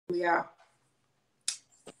Hallelujah.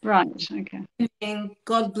 Right, okay. And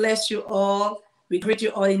God bless you all. We greet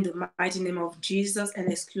you all in the mighty name of Jesus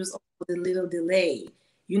and excuse all the little delay.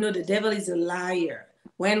 You know, the devil is a liar.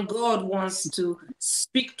 When God wants to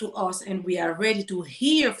speak to us and we are ready to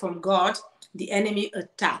hear from God, the enemy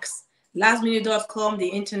attacks. Lastminute.com, the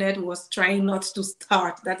internet was trying not to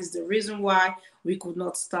start. That is the reason why we could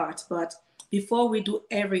not start. But before we do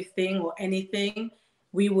everything or anything,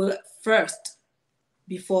 we will first,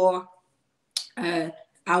 before uh,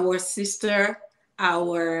 our sister,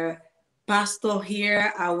 our pastor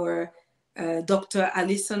here, our Dr.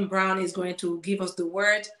 Alison Brown is going to give us the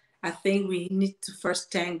word. I think we need to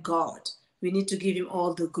first thank God. We need to give him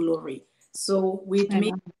all the glory. So with me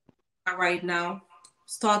Amen. right now,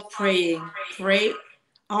 start praying. Pray,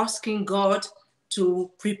 asking God to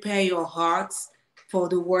prepare your hearts for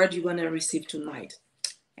the word you're going to receive tonight.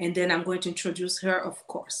 And then I'm going to introduce her, of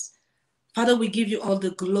course. Father, we give you all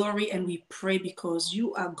the glory and we pray because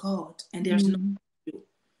you are God and there's no you.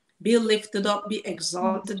 Be lifted up, be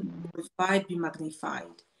exalted, be glorified, be magnified.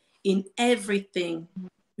 In everything,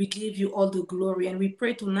 we give you all the glory and we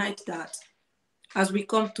pray tonight that as we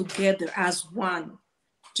come together as one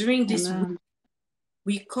during this week, Amen.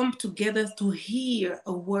 we come together to hear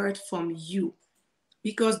a word from you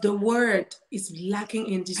because the word is lacking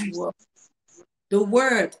in this world. The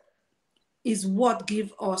word is what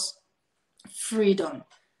gives us freedom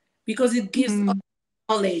because it gives us Mm.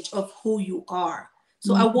 knowledge of who you are.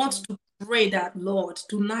 So I Mm. want to pray that, Lord,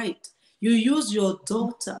 tonight you use your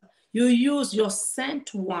daughter, you use your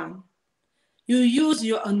sent one, you use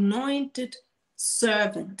your anointed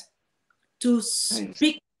servant to Praise.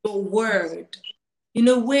 speak your word in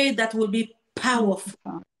a way that will be Thank you, powerful,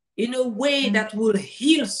 Father. in a way Thank that will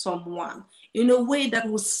heal someone, in a way that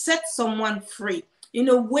will set someone free, in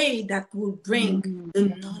a way that will bring you. the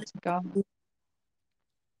Glory knowledge. to God.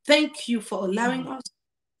 Thank you for allowing Mm. us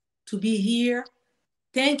to be here.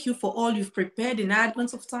 Thank you for all you've prepared in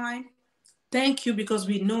advance of time. Thank you because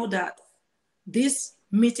we know that this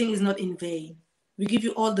meeting is not in vain. We give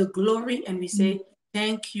you all the glory and we Mm. say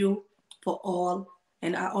thank you for all.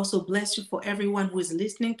 And I also bless you for everyone who is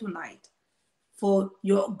listening tonight. For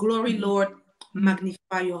your glory, Lord,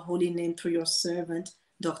 magnify your holy name through your servant,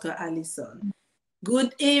 Dr. Allison.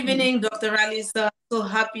 Good Mm. evening, Dr. Allison. So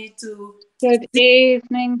happy to Good see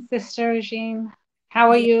evening, Sister Regine. How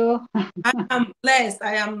are you. you? I am blessed.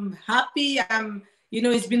 I am happy.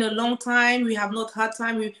 It's been a long time. We have not had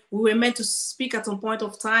time. We were meant to speak at some point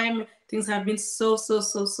of time. Things have been so, so,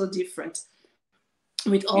 so, so different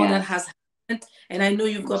with all that Yes. has happened. And I know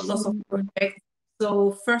you've got lots of Absolutely. projects.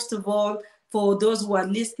 So, first of all, for those who are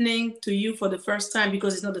listening to you for the first time,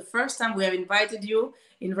 because it's not the first time we have invited you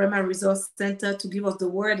in Rhema Resource Center to give us the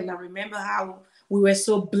word. And I remember how we were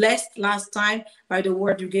so blessed last time by the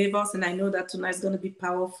word you gave us. And I know that tonight is going to be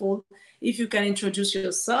powerful. If you can introduce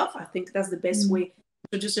yourself, I think that's the best Mm. way.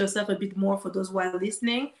 Introduce yourself a bit more for those who are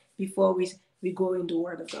listening before we go in the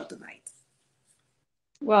word of God tonight.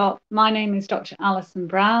 Well, my name is Dr. Alison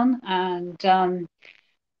Brown, and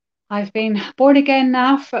I've been born again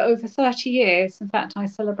now for over 30 years. In fact, I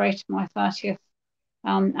celebrated my 30th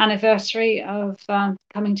anniversary of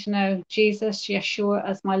coming to know Jesus, Yeshua,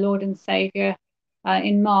 as my Lord and Savior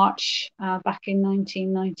in March back in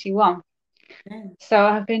 1991. Amen. So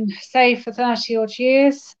I've been saved for 30 odd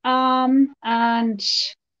years, and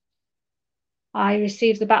I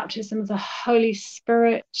received the baptism of the Holy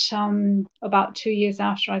Spirit about 2 years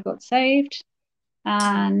after I got saved.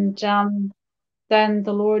 And then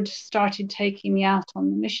the Lord started taking me out on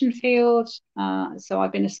the mission field. So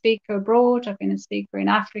I've been a speaker abroad. I've been a speaker in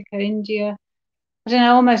Africa, India. I don't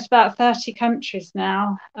know, almost about 30 countries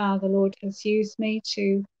now. The Lord has used me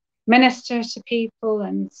to minister to people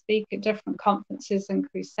and speak at different conferences and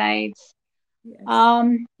crusades. Yes.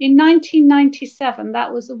 In 1997,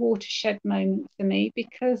 that was a watershed moment for me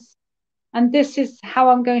because, and this is how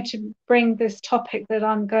I'm going to bring this topic that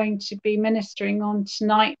I'm going to be ministering on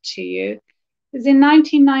tonight to you, is in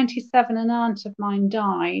 1997, an aunt of mine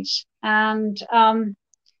died, and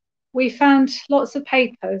we found lots of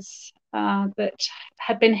papers that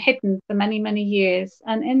had been hidden for many, many years.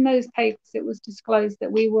 And in those papers, it was disclosed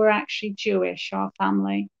that we were actually Jewish, our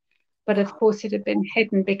family. But of course, it had been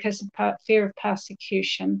hidden because of fear of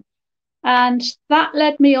persecution. And that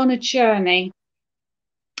led me on a journey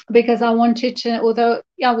because I wanted to, although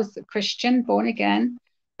I was a Christian, born again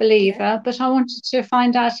Yes. believer, but I wanted to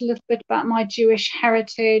find out a little bit about my Jewish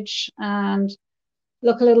heritage and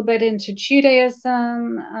look a little bit into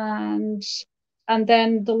Judaism, and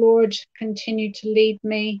then the Lord continued to lead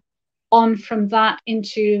me on from that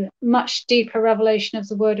into much deeper revelation of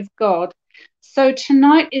the Word of God. So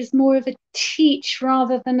tonight is more of a teach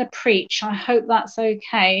rather than a preach. I hope that's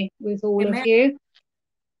okay with all Amen. of you.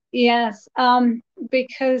 Yes,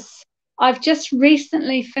 because I've just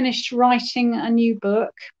recently finished writing a new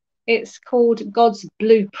book. It's called God's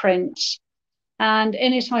Blueprint. And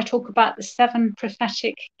in it, I talk about the 7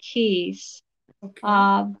 prophetic keys Okay.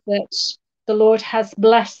 that the Lord has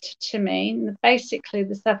blessed to me. And basically,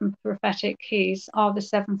 the 7 prophetic keys are the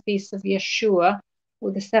 7 feasts of Yeshua,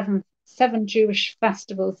 or the seven Jewish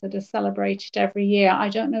festivals that are celebrated every year. I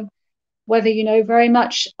don't know whether you know very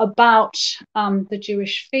much about the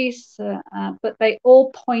Jewish feasts, but they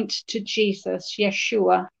all point to Jesus.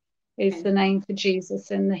 Yeshua is the name for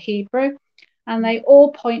Jesus in the Hebrew. And they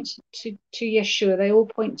all point to Yeshua. They all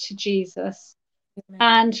point to Jesus. Amen.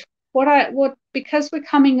 And because we're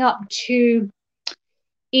coming up to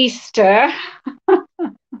Easter,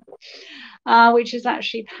 which is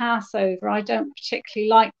actually Passover, I don't particularly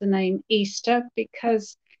like the name Easter,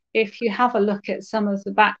 because if you have a look at some of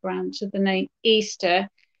the background to the name Easter,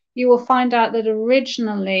 you will find out that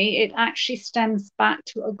originally it actually stems back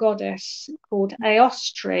to a goddess called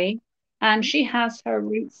Aostri, and she has her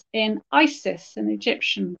roots in Isis, an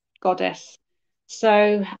Egyptian goddess.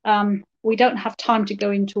 So we don't have time to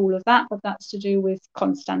go into all of that, but that's to do with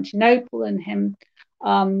Constantinople and him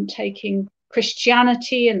taking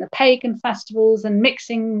Christianity and the pagan festivals and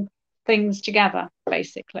mixing things together,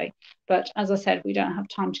 basically. But as I said, we don't have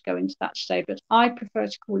time to go into that today. But I prefer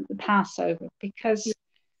to call it the Passover, because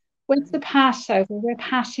with the Passover, we're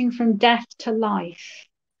passing from death to life.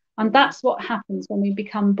 And that's what happens when we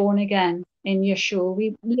become born again in Yeshua.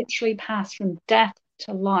 We literally pass from death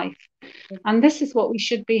to life. And this is what we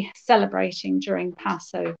should be celebrating during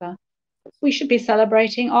Passover. We should be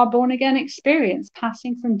celebrating our born again experience,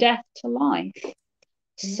 passing from death to life.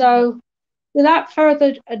 So without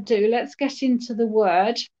further ado, let's get into the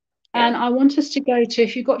word. And I want us to go to,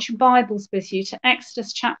 if you've got your Bibles with you, to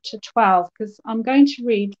Exodus chapter 12, because I'm going to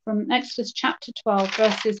read from Exodus chapter 12,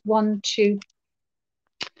 verses 1 to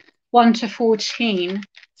 14.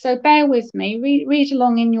 So bear with me, read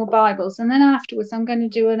along in your Bibles, and then afterwards I'm going to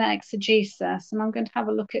do an exegesis, and I'm going to have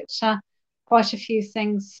a look at quite a few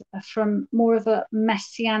things from more of a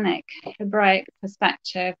Messianic Hebraic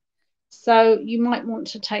perspective. So you might want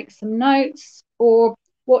to take some notes, or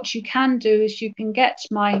what you can do is you can get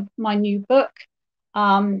my new book,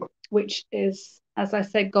 which is, as I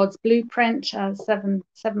said, God's Blueprint, seven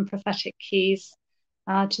prophetic keys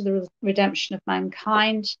to the redemption of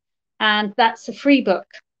mankind. And that's a free book.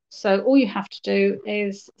 So all you have to do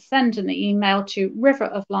is send an email to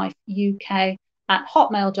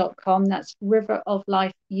riveroflifeuk@hotmail.com. That's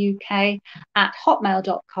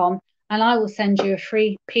riveroflifeuk@hotmail.com. And I will send you a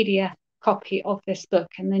free PDF copy of this book.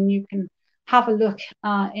 And then you can have a look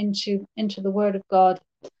into the Word of God.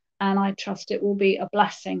 And I trust it will be a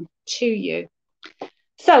blessing to you.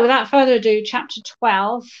 So without further ado, chapter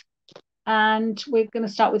 12. And we're going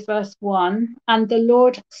to start with verse 1. And the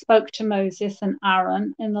Lord spoke to Moses and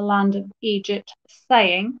Aaron in the land of Egypt,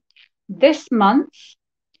 saying, this month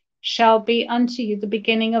shall be unto you the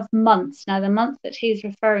beginning of months. Now, the month that he's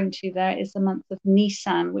referring to there is the month of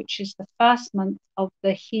Nisan, which is the first month of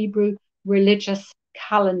the Hebrew religious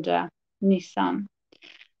calendar. Nisan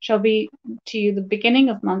shall be to you the beginning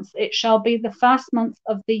of months. It shall be the first month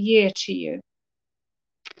of the year to you.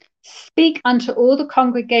 Speak unto all the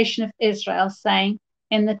congregation of Israel, saying,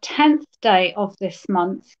 in the 10th day of this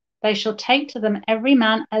month they shall take to them every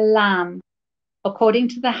man a lamb, according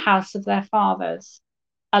to the house of their fathers,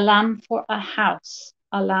 a lamb for a house,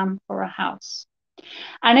 a lamb for a house.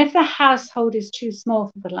 And if the household is too small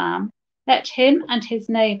for the lamb, let him and his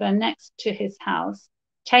neighbor next to his house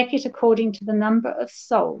take it according to the number of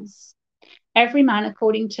souls. Every man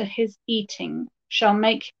according to his eating shall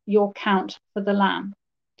make your count for the lamb.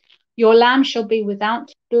 Your lamb shall be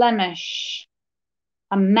without blemish,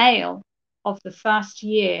 a male of the first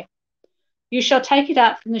year. You shall take it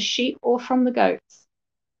out from the sheep or from the goats,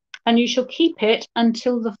 and you shall keep it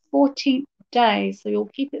until the 14th day. So you'll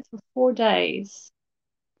keep it for 4 days,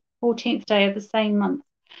 14th day of the same month.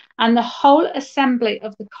 And the whole assembly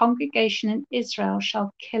of the congregation in Israel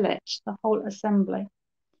shall kill it. The whole assembly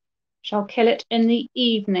shall kill it in the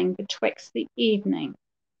evening, betwixt the evening.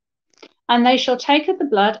 And they shall take of the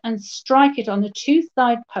blood and strike it on the 2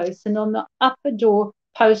 side posts and on the upper door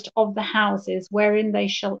post of the houses wherein they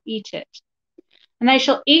shall eat it. And they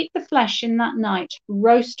shall eat the flesh in that night,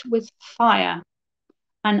 roast with fire,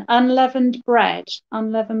 and unleavened bread,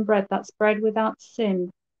 that's bread without sin,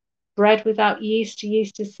 bread without yeast.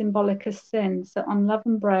 Yeast is symbolic of sin. So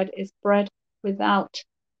unleavened bread is bread without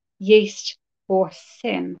yeast or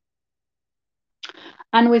sin.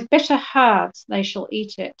 and with bitter herbs they shall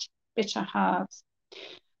eat it. Bitter herbs.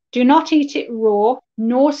 Do not eat it raw,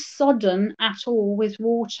 nor sodden at all with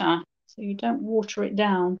water. So you don't water it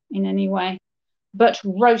down in any way, but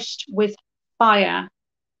roast with fire.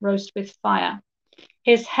 Roast with fire.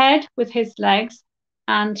 His head with his legs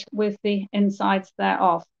and with the insides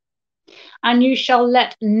thereof. And you shall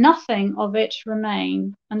let nothing of it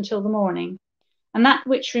remain until the morning. And that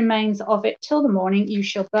which remains of it till the morning you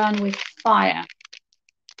shall burn with fire.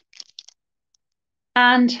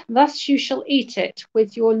 And thus you shall eat it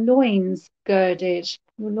with your loins girded,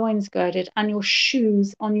 and your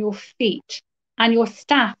shoes on your feet, and your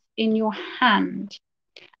staff in your hand.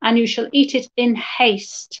 And you shall eat it in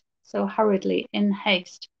haste, so hurriedly, in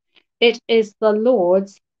haste. It is the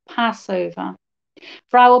Lord's Passover.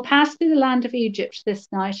 For I will pass through the land of Egypt this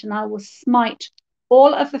night, and I will smite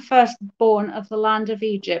all of the firstborn of the land of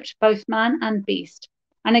Egypt, both man and beast.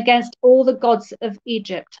 And against all the gods of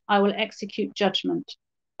Egypt I will execute judgment.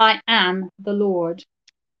 I am the Lord.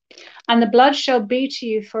 And the blood shall be to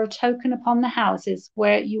you for a token upon the houses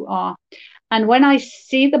where you are. And when I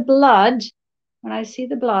see the blood,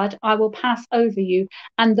 I will pass over you,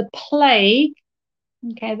 and the plague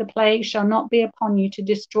shall not be upon you to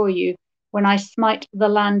destroy you when I smite the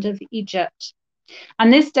land of Egypt.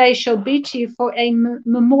 And this day shall be to you for a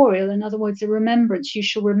memorial, in other words, a remembrance. You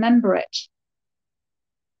shall remember it,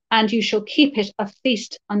 and you shall keep it a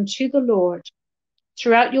feast unto the Lord.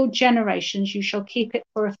 Throughout your generations you shall keep it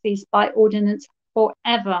for a feast by ordinance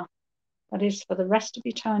forever. That is, for the rest of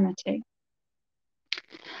eternity.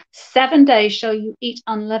 7 days shall you eat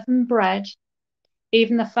unleavened bread.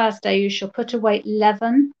 Even the first day you shall put away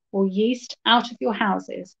leaven or yeast out of your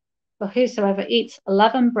houses. For whosoever eats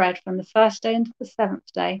leavened bread from the first day until the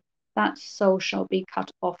 7th day, that soul shall be cut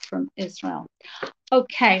off from Israel.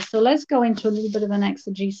 Okay, so let's go into a little bit of an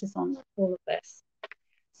exegesis on all of this.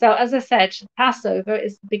 So as I said, Passover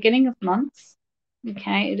is the beginning of months.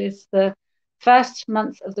 Okay, it is the first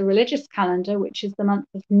month of the religious calendar, which is the month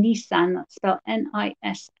of Nisan. That's spelled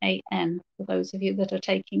Nisan, for those of you that are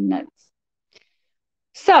taking notes.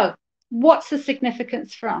 So what's the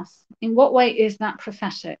significance for us? In what way is that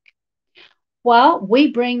prophetic? Well,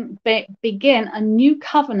 we begin a new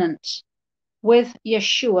covenant with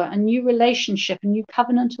Yeshua, a new relationship, a new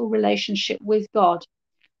covenantal relationship with God.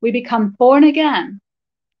 We become born again.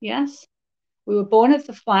 Yes, we were born of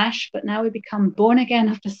the flesh, but now we become born again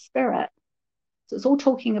of the Spirit. So it's all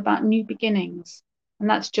talking about new beginnings. And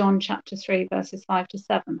that's John chapter 3, verses 5 to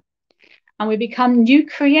 7. And we become new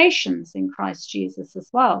creations in Christ Jesus as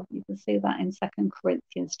well. You can see that in 2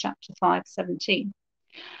 Corinthians chapter 5, 17.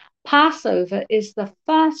 Passover is the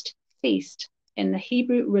first feast in the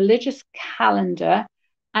Hebrew religious calendar.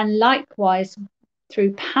 And likewise,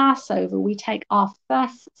 through Passover, we take our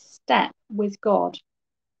first step with God,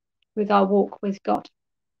 with our walk with God.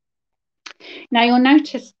 Now you'll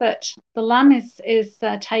notice that the lamb is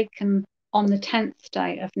taken on the 10th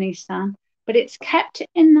day of Nisan, but it's kept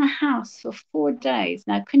in the house for 4 days.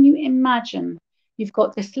 Now, can you imagine? You've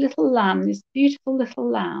got this little lamb, this beautiful little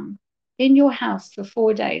lamb, in your house for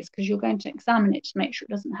 4 days because you're going to examine it to make sure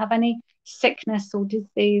it doesn't have any sickness or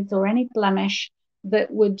disease or any blemish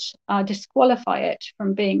that would disqualify it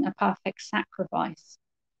from being a perfect sacrifice.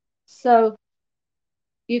 So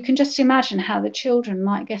you can just imagine how the children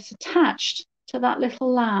might get attached to that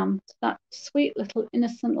little lamb, to that sweet little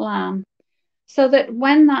innocent lamb, so that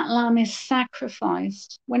when that lamb is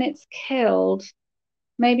sacrificed, when it's killed,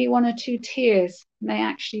 maybe 1 or 2 tears may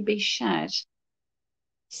actually be shed.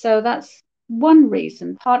 So that's one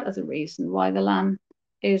reason, part of the reason why the lamb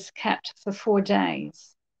is kept for 4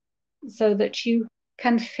 days, so that you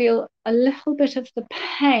can feel a little bit of the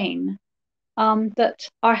pain that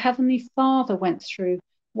our Heavenly Father went through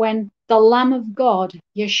when the Lamb of God,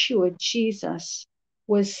 Yeshua, Jesus,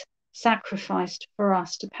 was sacrificed for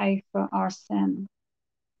us to pay for our sin.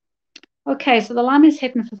 Okay, so the lamb is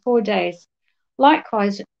hidden for 4 days.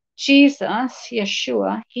 Likewise, Jesus,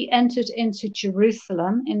 Yeshua, he entered into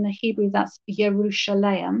Jerusalem. In the Hebrew, that's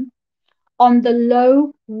Yerushalayim, on the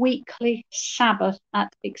low weekly Sabbath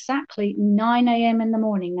at exactly 9 a.m. in the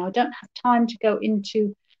morning. Now, I don't have time to go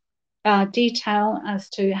into detail as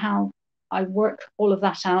to how I work all of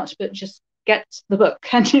that out, but just get the book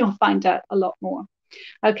and you'll find out a lot more.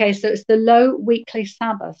 Okay, so it's the low weekly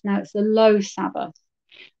Sabbath. Now it's the low Sabbath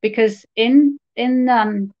because in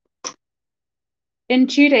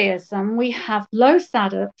Judaism we have low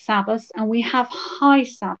Sabbaths and we have high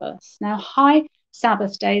Sabbaths. Now high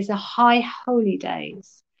Sabbath days are high holy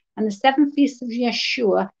days, and the 7 feasts of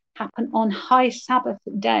Yeshua happen on high Sabbath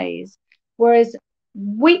days, whereas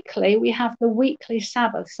weekly, we have the weekly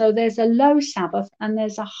Sabbath. So there's a low Sabbath and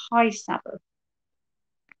there's a high Sabbath.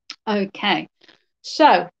 Okay,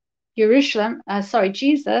 so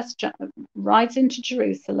Jesus rides into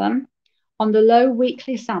Jerusalem on the low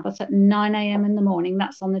weekly Sabbath at 9 a.m. in the morning.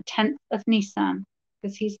 That's on the 10th of Nisan,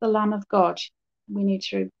 because he's the Lamb of God. We need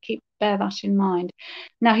to bear that in mind.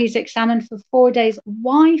 Now, he's examined for 4 days.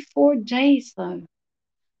 Why 4 days, though?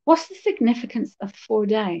 What's the significance of 4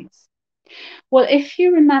 days? Well, if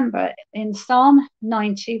you remember in Psalm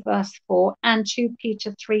 90, verse 4, and 2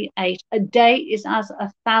 Peter 3:8, a day is as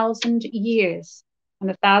 1,000 years, and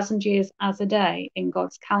 1,000 years as a day in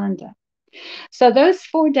God's calendar. So those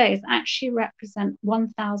 4 days actually represent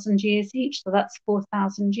 1,000 years each. So that's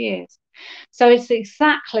 4,000 years. So it's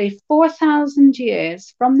exactly 4,000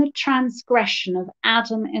 years from the transgression of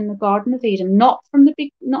Adam in the Garden of Eden, not from the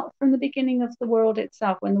beginning of the world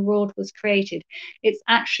itself, when the world was created. It's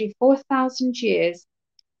actually 4,000 years.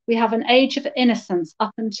 We have an age of innocence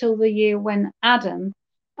up until the year when Adam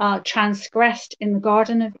transgressed in the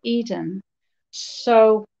Garden of Eden.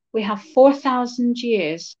 So we have 4,000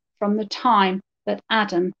 years from the time that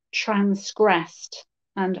Adam transgressed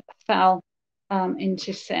and fell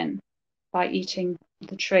into sin by eating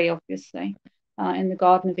the tree, obviously, in the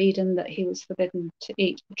Garden of Eden, that he was forbidden to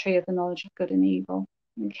eat the tree of the knowledge of good and evil.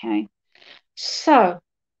 Okay, so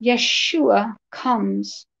Yeshua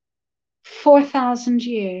comes 4,000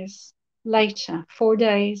 years later, 4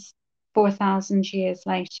 days, 4,000 years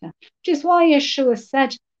later, which is why Yeshua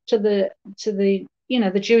said to the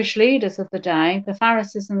the Jewish leaders of the day, the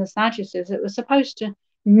Pharisees and the Sadducees, that were supposed to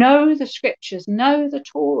know the scriptures, know the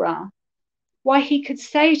Torah, why he could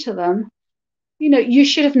say to them, you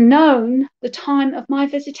should have known the time of my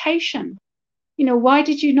visitation. Why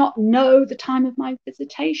did you not know the time of my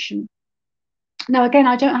visitation? Now, again,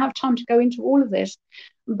 I don't have time to go into all of this,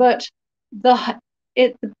 but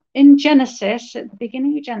in Genesis, at the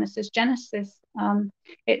beginning of Genesis,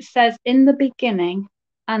 it says in the beginning,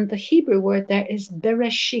 and the Hebrew word there is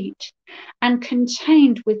bereshit, and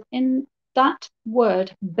contained within that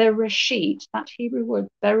word bereshit, that Hebrew word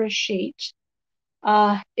bereshit,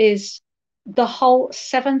 is the whole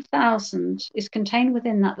 7,000, is contained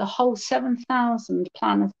within that, the whole 7,000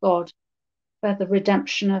 plan of God for the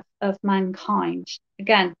redemption of mankind.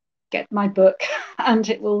 Again, get my book and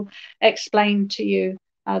it will explain to you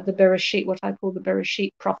the Bereshit, what I call the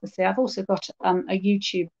Bereshit prophecy. I've also got a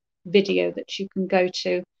YouTube video that you can go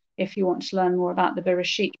to if you want to learn more about the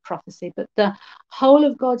Bereshit prophecy. But the whole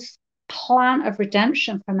of God's plan of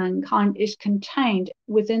redemption for mankind is contained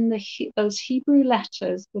within those Hebrew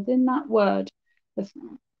letters, within that word,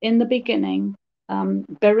 in the beginning,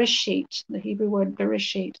 Bereshit, the Hebrew word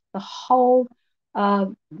Bereshit. The whole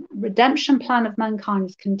redemption plan of mankind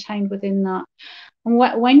is contained within that. And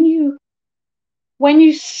when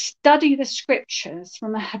you study the scriptures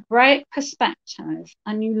from a Hebraic perspective,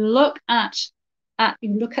 and you look at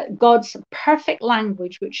God's perfect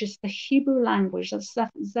language, which is the Hebrew language, as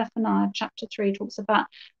Zephaniah chapter 3 talks about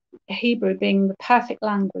Hebrew being the perfect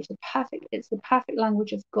language, it's the perfect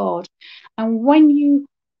language of God. And when you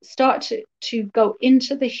start to go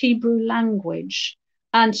into the Hebrew language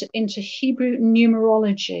and into Hebrew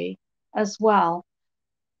numerology as well,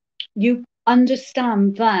 you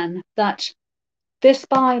understand then that this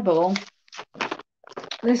Bible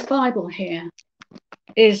here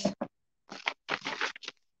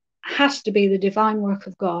has to be the divine work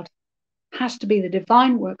of God, has to be the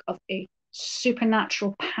divine work of a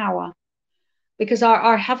supernatural power, because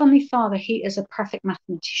our Heavenly Father, he is a perfect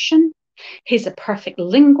mathematician, he's a perfect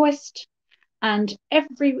linguist, and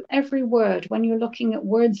every word, when you're looking at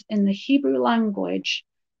words in the Hebrew language,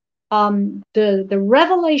 the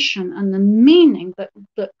revelation and the meaning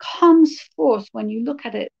that comes forth when you look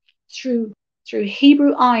at it through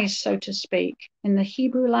Hebrew eyes, so to speak, in the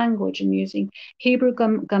Hebrew language, and using Hebrew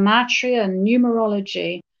Gematria and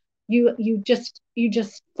numerology, you just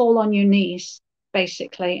fall on your knees,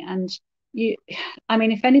 basically. And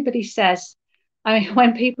if anybody says,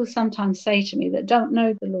 when people sometimes say to me that don't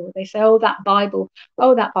know the Lord, they say, that Bible's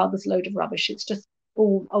a load of rubbish. It's just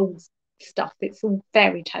all old stuff. It's all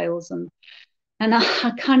fairy tales. And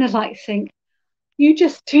I kind of think, you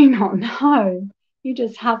just do not know. You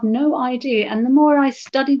just have no idea. And the more I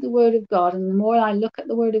study the Word of God, and the more I look at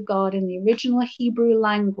the Word of God in the original Hebrew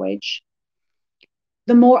language,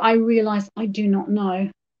 the more I realize I do not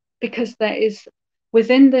know, because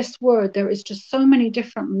within this word, there is just so many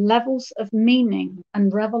different levels of meaning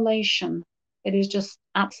and revelation. It is just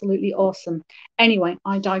absolutely awesome. Anyway,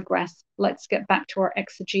 I digress. Let's get back to our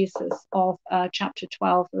exegesis of chapter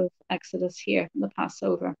 12 of Exodus here, the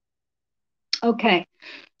Passover. Okay,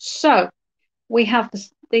 so we have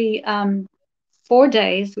the 4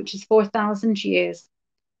 days, which is 4,000 years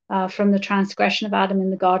from the transgression of Adam in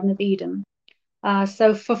the Garden of Eden.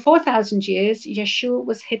 So for 4,000 years, Yeshua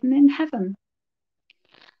was hidden in heaven.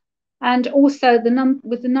 And also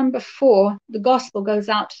with the number 4, the gospel goes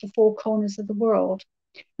out to the 4 corners of the world.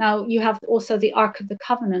 Now you have also the Ark of the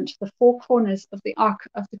Covenant, the 4 corners of the Ark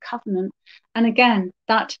of the Covenant. And again,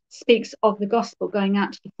 that speaks of the gospel going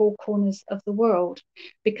out to the 4 corners of the world,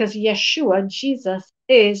 because Yeshua, Jesus,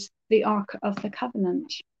 is the Ark of the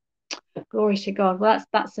Covenant. Glory to God. Well,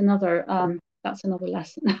 that's another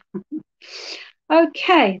lesson.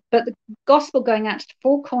 Okay, but the gospel going out to the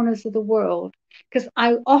 4 corners of the world, because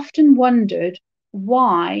I often wondered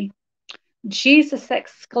why Jesus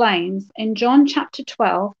exclaims in John chapter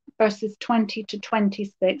 12, verses 20 to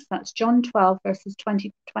 26, that's John 12, verses 20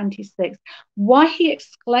 to 26, why he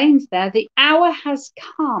exclaims there, the hour has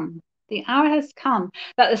come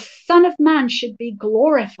that the Son of Man should be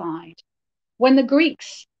glorified. When the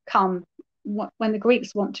Greeks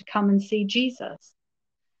want to come and see Jesus.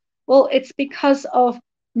 Well, it's because of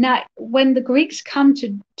now when the Greeks come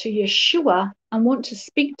to Yeshua and want to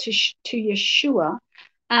speak to Yeshua,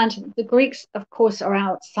 and the Greeks, of course, are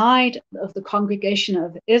outside of the congregation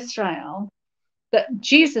of Israel, that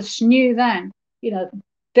Jesus knew then,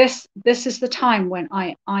 this is the time when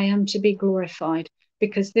I am to be glorified,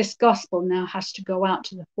 because this gospel now has to go out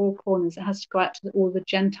to the 4 corners. It has to go out to all the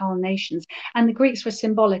Gentile nations. And the Greeks were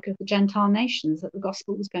symbolic of the Gentile nations that the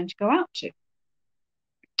gospel was going to go out to.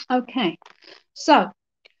 Okay, so,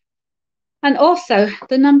 and also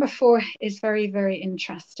the number 4 is very, very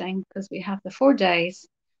interesting, because we have the 4 days.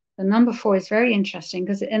 The number 4 is very interesting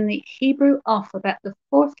because in the Hebrew alphabet, the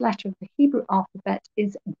 4th letter of the Hebrew alphabet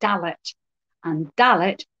is Dalet. And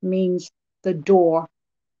Dalet means the door.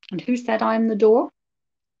 And who said I am the door?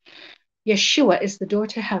 Yeshua is the door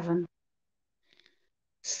to heaven.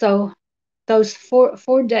 So those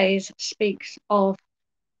 4 days speaks of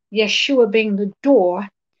Yeshua being the door,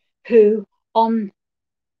 who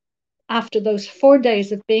after those 4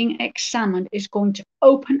 days of being examined is going to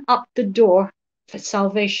open up the door for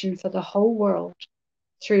salvation for the whole world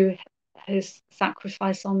through his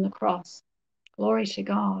sacrifice on the cross. Glory to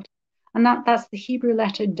God. And that's the Hebrew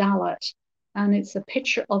letter Dalet, and it's a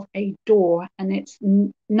picture of a door, and its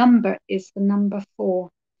number is the number 4.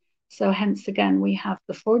 So hence again we have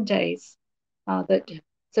the 4 days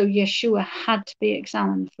so Yeshua had to be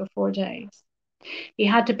examined for 4 days. He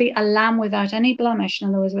had to be a lamb without any blemish, in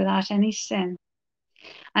other words, without any sin.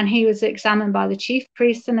 And he was examined by the chief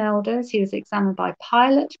priests and elders. He was examined by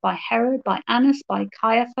Pilate, by Herod, by Annas, by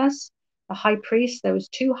Caiaphas, the high priest. There was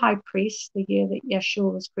 2 high priests the year that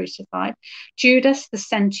Yeshua was crucified. Judas, the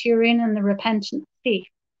centurion, and the repentant thief.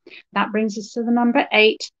 That brings us to the number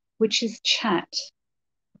 8, which is Chet.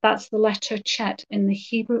 That's the letter Chet in the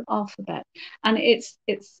Hebrew alphabet. And it's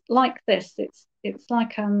like this. It's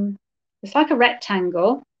like a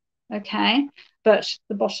rectangle, okay, but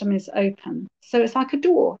the bottom is open. So it's like a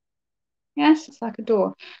door. Yes, it's like a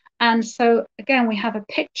door. And so again, we have a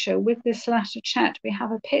picture with this letter Chet. We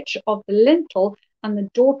have a picture of the lintel and the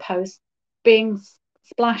doorpost being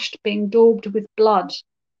splashed, being daubed with blood.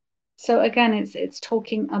 So again, it's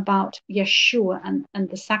talking about Yeshua and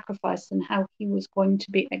the sacrifice and how he was going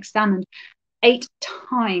to be examined 8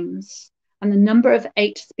 times. And the number of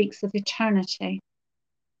 8 speaks of eternity.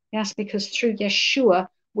 Yes, because through Yeshua,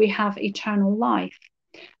 we have eternal life.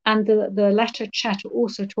 And the letter Chet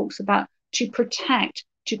also talks about to protect,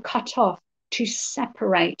 to cut off, to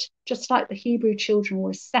separate, just like the Hebrew children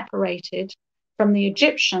were separated from the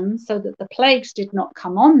Egyptians so that the plagues did not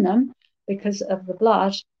come on them because of the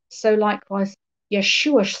blood. So likewise,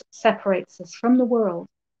 Yeshua separates us from the world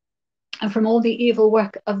and from all the evil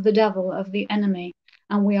work of the devil, of the enemy,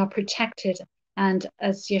 and we are protected. And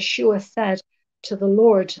as Yeshua said to the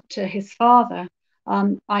Lord, to his Father,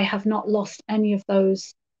 I have not lost any of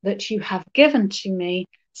those that you have given to me,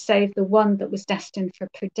 save the one that was destined for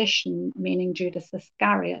perdition, meaning Judas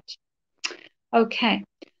Iscariot. Okay,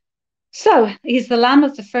 so he's the lamb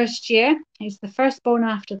of the first year. He's the firstborn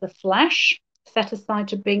after the flesh, set aside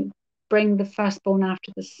to bring the firstborn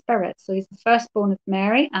after the spirit. So he's the firstborn of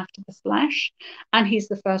Mary after the flesh, and he's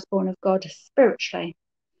the firstborn of God spiritually,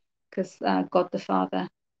 because God the Father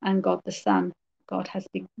and God the Son, God has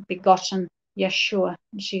begotten Yeshua,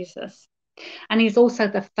 Jesus. And he's also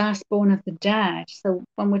the firstborn of the dead. So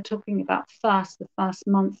when we're talking about the first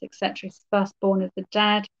months, etc., he's firstborn of the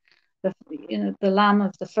dead, the lamb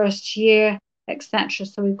of the first year, etc.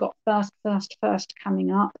 So we've got first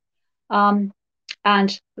coming up. And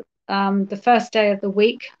the first day of the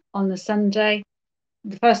week on the Sunday,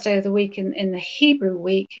 the first day of the week in the Hebrew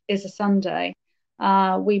week is a Sunday.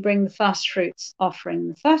 we bring the first fruits offering.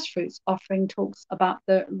 The first fruits offering talks about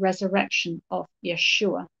the resurrection of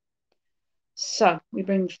Yeshua. So we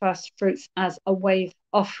bring the first fruits as a wave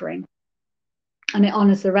offering, and it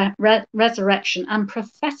honors the resurrection and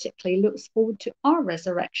prophetically looks forward to our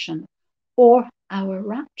resurrection or our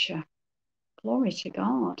rapture. Glory to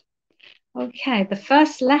God. Okay, the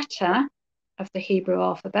first letter of the Hebrew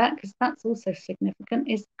alphabet, because that's also significant,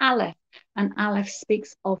 is Aleph. And Aleph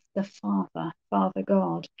speaks of the Father, Father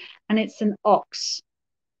God. And it's an ox.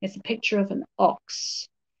 It's a picture of an ox.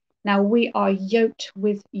 Now we are yoked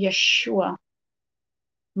with Yeshua.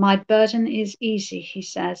 My burden is easy, he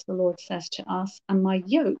says, the Lord says to us, and my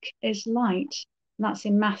yoke is light. And that's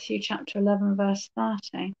in Matthew chapter 11, verse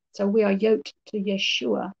 30. So we are yoked to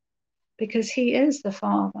Yeshua because he is the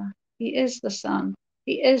Father, he is the Son,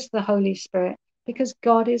 he is the Holy Spirit, because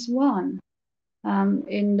God is one. We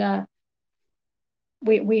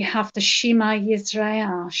have the Shema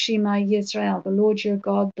Yisrael, the Lord your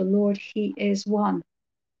God, the Lord, he is one.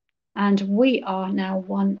 And we are now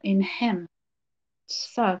one in him.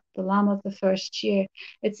 So the Lamb of the first year,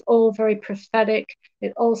 it's all very prophetic.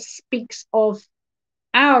 It all speaks of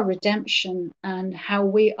our redemption and how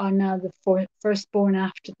we are now the firstborn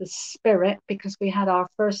after the Spirit, because we had our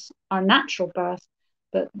natural birth,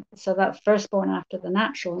 but so that firstborn after the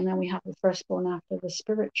natural, and then we have the firstborn after the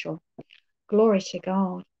spiritual. Glory to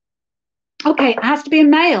God. Okay, it has to be a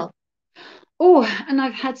male. Oh, and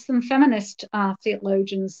I've had some feminist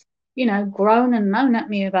theologians, groan and moan at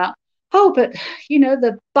me about, oh, but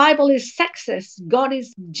the Bible is sexist, God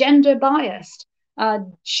is gender biased.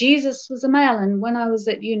 Jesus was a male. And when I was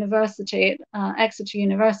at university, at Exeter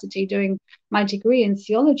University, doing my degree in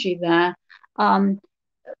theology there,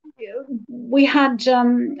 we had,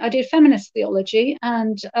 I did feminist theology,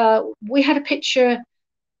 and we had a picture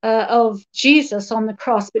of Jesus on the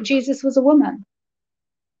cross, but Jesus was a woman.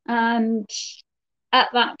 And at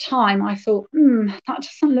that time, I thought, that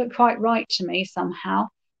doesn't look quite right to me somehow.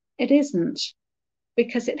 It isn't,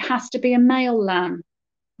 because it has to be a male lamb.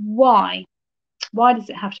 Why? Why does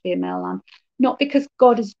it have to be a male lamb? Not because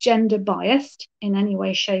God is gender biased in any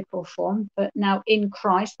way, shape, or form, but now in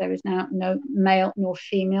Christ there is now no male nor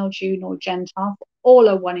female, Jew nor Gentile. All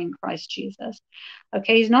are one in Christ Jesus.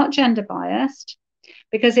 Okay, he's not gender biased,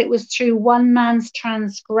 because it was through one man's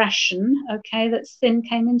transgression, okay, that sin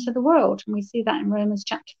came into the world. And we see that in Romans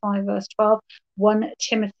chapter 5, verse 12, 1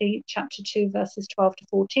 Timothy chapter 2, verses 12 to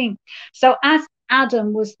 14. So as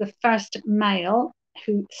Adam was the first male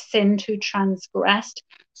who sinned, who transgressed,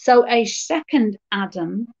 so a second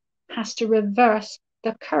Adam has to reverse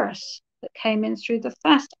the curse that came in through the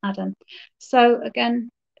first Adam. So again,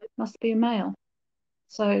 it must be a male.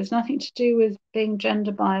 So it's nothing to do with being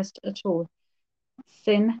gender biased at all.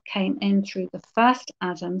 Sin came in through the first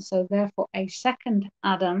Adam, so therefore a second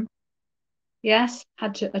Adam, yes,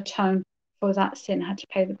 had to atone for that sin, had to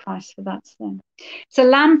pay the price for that sin. It's a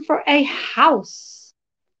lamb for a house,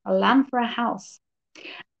 a lamb for a house.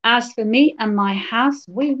 As for me and my house,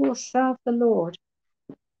 we will serve the Lord.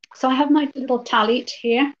 So I have my little talit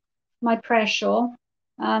here, my prayer shawl.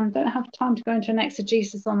 Don't have time to go into an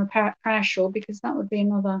exegesis on the prayer shawl, because that would be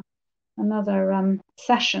another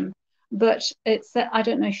session. But it's, I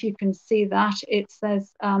don't know if you can see that, it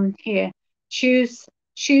says here, choose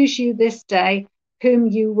you this day whom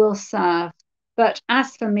you will serve. But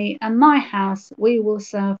as for me and my house, we will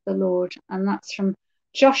serve the Lord. And that's from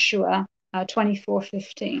Joshua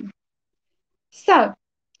 24:15. So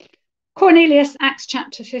Cornelius, Acts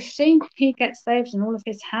chapter 15, he gets saved and all of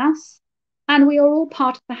his house. And we are all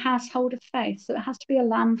part of the household of faith. So it has to be a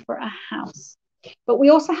lamb for a house. But we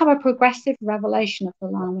also have a progressive revelation of the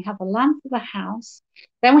lamb. We have a lamb for the house.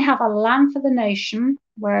 Then we have a lamb for the nation,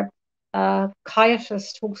 where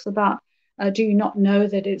Caiaphas talks about, do you not know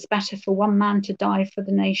that it's better for one man to die for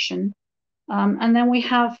the nation? And then we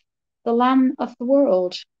have the lamb of the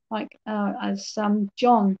world, like as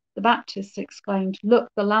John the Baptist exclaimed, look,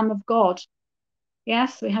 the Lamb of God.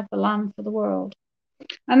 Yes, we have the lamb for the world.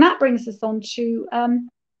 And that brings us on to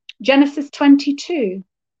Genesis 22.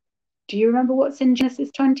 Do you remember what's in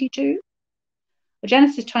Genesis 22? Well,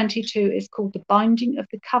 Genesis 22 is called the binding of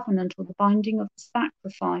the covenant, or the binding of the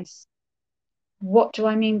sacrifice. What do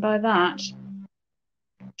I mean by that?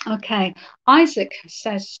 Okay, Isaac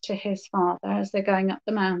says to his father as they're going up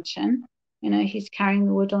the mountain, he's carrying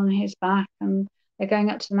the wood on his back and they're going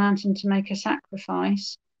up to the mountain to make a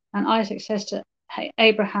sacrifice. And Isaac says to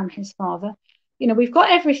Abraham, his father, we've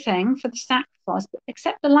got everything for the sacrifice, but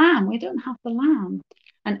except the lamb. We don't have the lamb.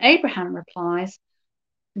 And Abraham replies,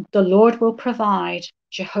 the Lord will provide,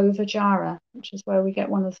 Jehovah Jireh, which is where we get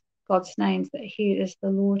one of God's names, that he is the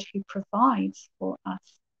Lord who provides for us.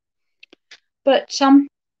 But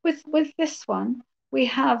with this one, we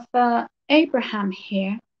have Abraham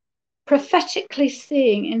here prophetically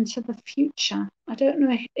seeing into the future. I don't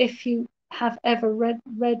know if you have ever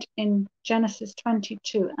read in Genesis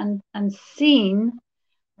 22 and seen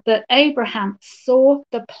that Abraham saw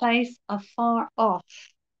the place afar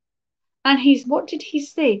off. And what did he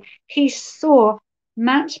see? He saw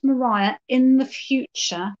Mount Moriah in the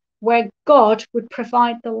future, where God would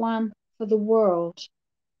provide the lamb for the world.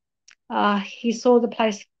 He saw the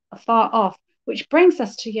place afar off, which brings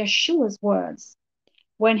us to Yeshua's words.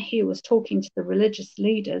 When he was talking to the religious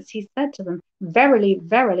leaders, he said to them, "Verily,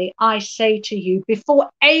 verily, I say to you,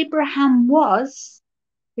 before Abraham was,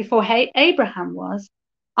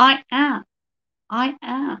 I am. I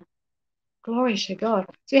am." Glory to God.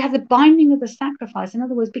 So we have the binding of the sacrifice. In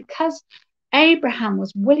other words, because Abraham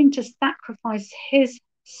was willing to sacrifice his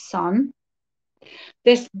son,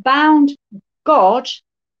 this bound God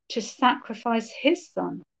to sacrifice his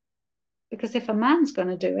son. Because if a man's going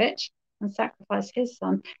to do it and sacrifice his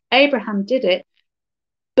son, Abraham did it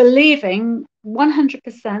believing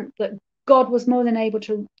 100% that God was more than able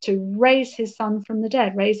to raise his son from the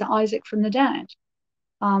dead, raise Isaac from the dead.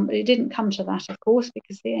 But it didn't come to that, of course,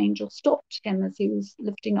 because the angel stopped him as he was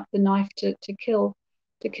lifting up the knife to kill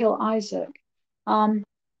Isaac.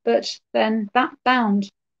 But then that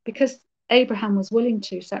bound, because Abraham was willing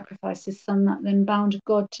to sacrifice his son, that then bound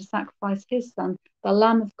God to sacrifice his son, the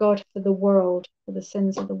Lamb of God for the world, for the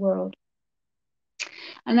sins of the world.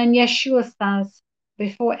 And then Yeshua says,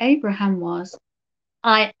 before Abraham was,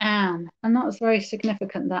 I am. And that was very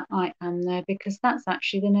significant, that I am there, because that's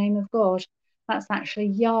actually the name of God. That's actually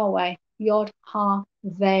Yahweh,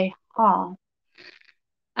 Yod-Ha-Veh-Ha.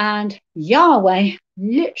 And Yahweh,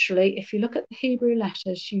 literally, if you look at the Hebrew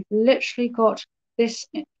letters, you've literally got this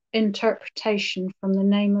interpretation from the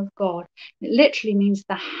name of God. It literally means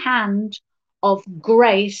the hand of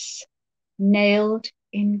grace nailed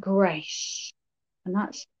in grace. And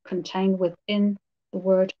that's contained within the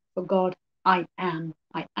word for God, I am.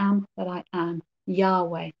 I am that I am.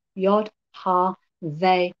 Yahweh, Yod-Ha-Veh-Ha.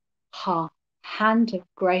 Hand of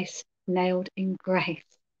grace nailed in grace.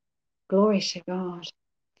 Glory to God.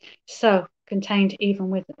 So, contained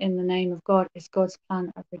even within the name of God is God's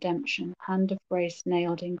plan of redemption. Hand of grace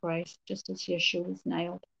nailed in grace, just as Yeshua was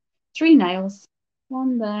nailed. 3 nails,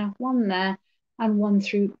 one there, and one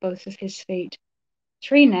through both of his feet.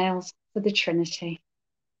 3 nails for the Trinity.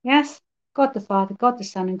 Yes, God the Father, God the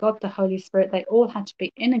Son, and God the Holy Spirit, they all had to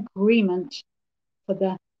be in agreement for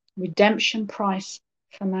the redemption price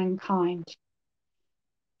for mankind.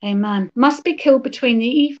 Amen. Must be killed between the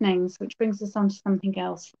evenings, which brings us on to something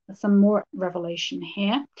else, some more revelation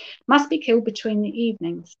here. Must be killed between the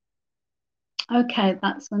evenings. Okay,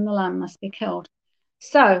 that's when the lamb must be killed.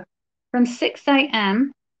 So, from 6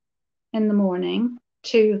 a.m. in the morning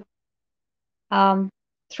to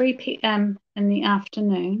 3 p.m. in the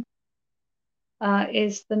afternoon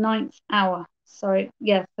is the 9th hour. Sorry,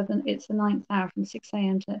 yeah, it's the 9th hour from 6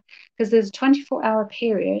 a.m. to, because there's a 24-hour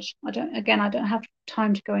period. I don't have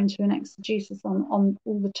time to go into an exegesis on all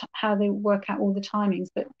the how they work out all the timings.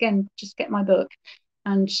 But again, just get my book,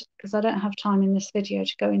 and because I don't have time in this video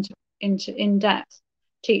to go into in-depth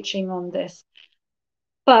teaching on this.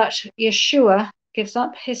 But Yeshua gives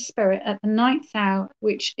up his spirit at the 9th hour,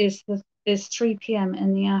 which is 3 p.m.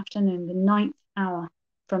 in the afternoon, the 9th hour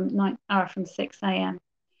from 6 a.m.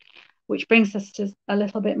 Which brings us to a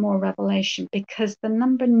little bit more revelation, because the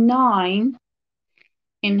number 9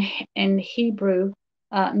 in Hebrew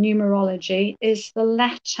numerology is the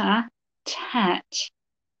letter Tet.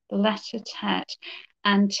 The letter Tet.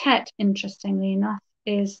 And Tet, interestingly enough,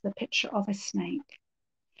 is the picture of a snake.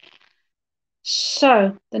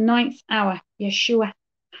 So the 9th hour, Yeshua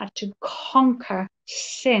had to conquer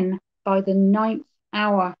sin by the 9th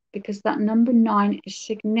hour, because that number 9 is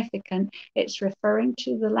significant. It's referring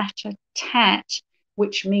to the letter Tet,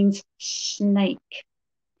 which means snake.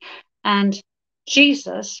 And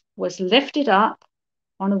Jesus was lifted up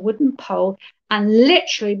on a wooden pole and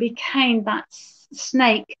literally became that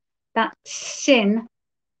snake, that sin,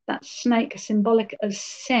 that snake symbolic of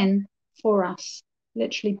sin for us.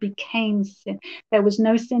 Literally became sin. There was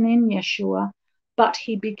no sin in Yeshua, but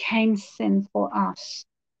he became sin for us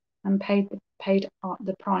and paid the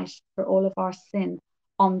price for all of our sin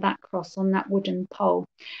on that cross, on that wooden pole.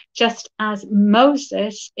 Just as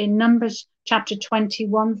Moses in Numbers chapter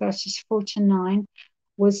 21 verses 4 to 9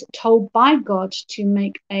 was told by God to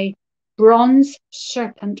make a bronze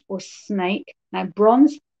serpent or snake. Now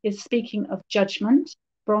bronze is speaking of judgment.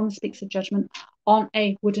 bronze speaks of judgment, on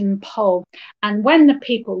a wooden pole. And when the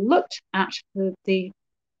people looked at the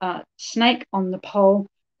snake on the pole,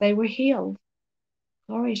 they were healed.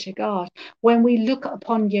 Glory to God. When we look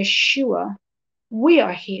upon Yeshua, we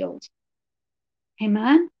are healed.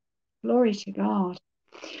 Amen. Glory to God.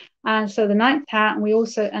 And so the ninth hour,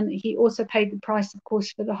 and he also paid the price, of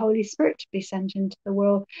course, for the Holy Spirit to be sent into the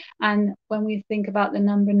world. And when we think about the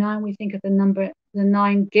number 9, we think of the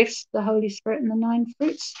 9 gifts of the Holy Spirit and the 9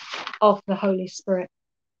 fruits of the Holy Spirit.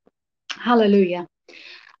 Hallelujah.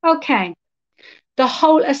 Okay. The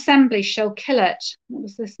whole assembly shall kill it. What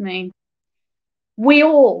does this mean? We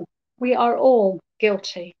are all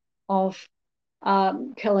guilty of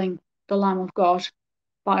killing the Lamb of God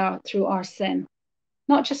through our sin.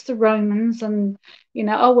 Not just the Romans and,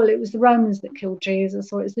 oh, well, it was the Romans that killed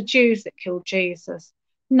Jesus, or it was the Jews that killed Jesus.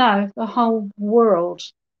 No, the whole world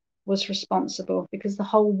was responsible, because the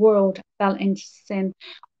whole world fell into sin.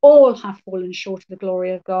 All have fallen short of the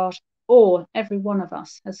glory of God. Every one of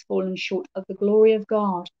us has fallen short of the glory of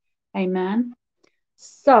God. Amen.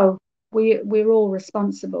 So we're all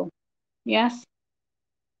responsible. Yes.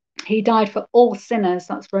 He died for all sinners.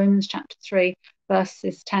 That's Romans chapter 3,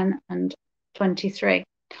 verses 10 and 23.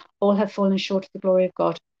 All have fallen short of the glory of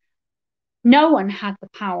God. No one had the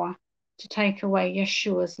power to take away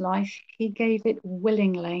Yeshua's life. He gave it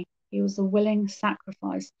willingly. He was a willing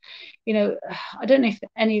sacrifice. I don't know if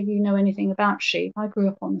any of you know anything about sheep. I grew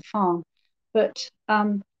up on the farm, but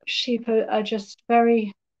sheep are just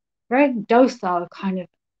very, very docile kind of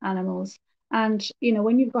animals. And,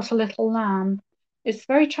 when you've got a little lamb, it's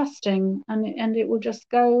very trusting, and it will just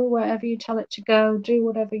go wherever you tell it to go, do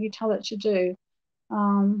whatever you tell it to do.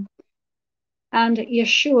 And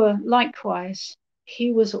Yeshua, likewise,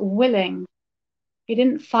 he was willing. He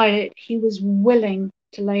didn't fight it. He was willing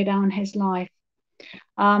to lay down his life.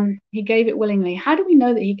 He gave it willingly. How do we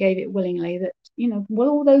know that he gave it willingly? That,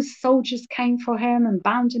 all those soldiers came for him and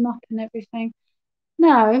bound him up and everything?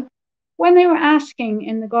 No. When they were asking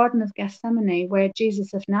in the Garden of Gethsemane where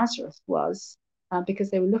Jesus of Nazareth was,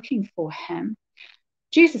 because they were looking for him,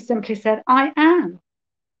 Jesus simply said, I am.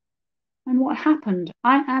 And what happened?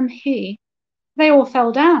 I am he. They all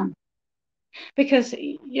fell down, because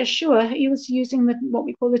Yeshua, he was using what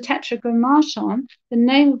we call the tetragrammaton, the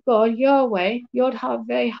name of God, Yahweh,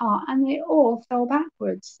 Yod-Ha-Veh-Ha, and they all fell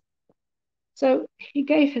backwards. So he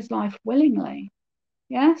gave his life willingly.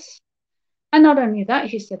 Yes. And not only that,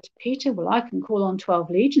 he said to Peter, well, I can call on 12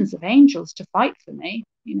 legions of angels to fight for me.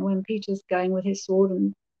 When Peter's going with his sword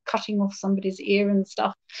and cutting off somebody's ear and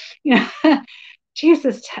stuff,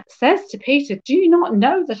 Jesus says to Peter, do you not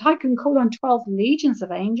know that I can call on 12 legions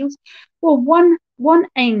of angels? Well, one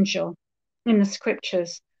angel in the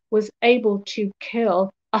scriptures was able to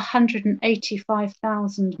kill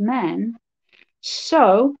 185,000 men.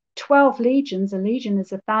 So 12 legions, a legion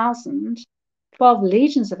is 1,000, 12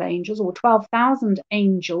 legions of angels, or 12,000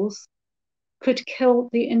 angels, could kill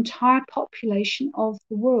the entire population of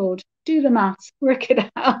the world. Do the maths, work it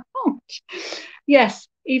out. Yes,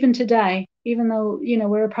 even today, even though,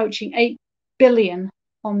 we're approaching 8 billion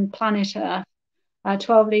on planet Earth,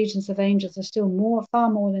 12 legions of angels are still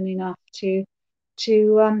far more than enough to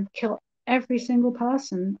kill every single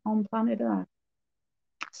person on planet Earth.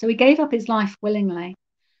 So he gave up his life willingly,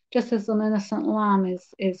 just as an innocent lamb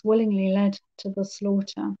is willingly led to the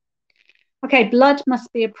slaughter. Okay, blood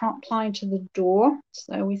must be applied to the door.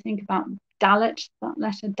 So we think about Dalet, that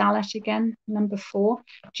letter Dalet again, number 4.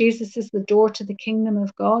 Jesus is the door to the kingdom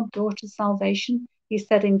of God, door to salvation. He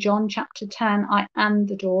said in John chapter 10, I am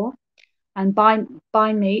the door. And by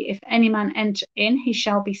me, if any man enter in, he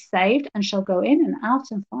shall be saved and shall go in and out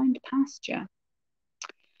and find pasture.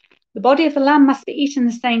 The body of the lamb must be eaten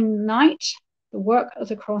the same night. The work of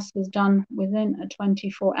the cross was done within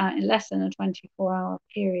less than a 24-hour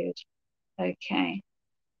period. Okay.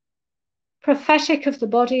 Prophetic of the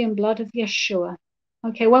body and blood of Yeshua.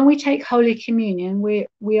 Okay, when we take Holy Communion, we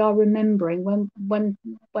are remembering when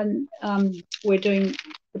we're doing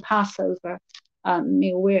the Passover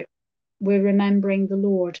meal, we're remembering the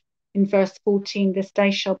Lord. In verse 14, this day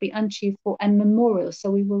shall be unto you for a memorial. So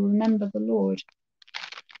we will remember the Lord.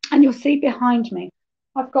 And you'll see behind me,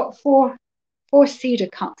 I've got four cedar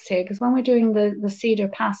cups here, because when we're doing the cedar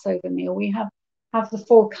Passover meal, we have the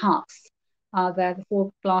 4 cups there, the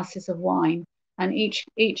 4 glasses of wine, and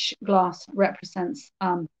each glass represents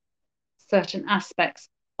certain aspects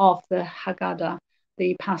of the Haggadah,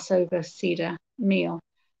 the Passover cedar meal.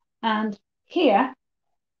 And here,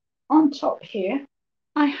 on top here,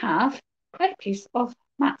 I have a piece of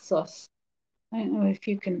matzos. I don't know if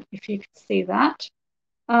you can see that.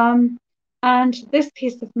 And this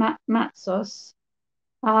piece of matzos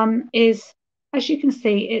is, as you can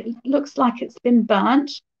see, it looks like it's been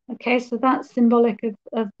burnt. Okay, so that's symbolic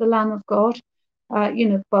of the Lamb of God. Well,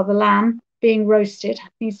 the lamb being roasted,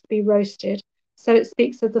 needs to be roasted. So it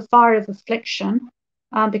speaks of the fire of affliction,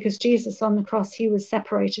 because Jesus on the cross, he was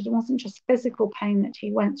separated. It wasn't just physical pain that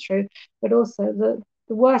he went through, but also the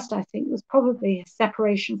worst, I think, was probably his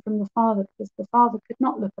separation from the Father, because the Father could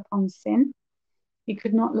not look upon sin. He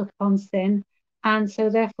could not look upon sin. And so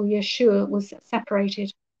therefore Yeshua was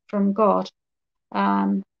separated from God.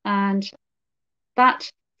 And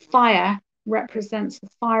that fire represents the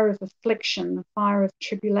fire of affliction, the fire of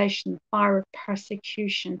tribulation, the fire of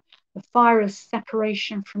persecution, the fire of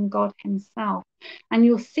separation from God himself. And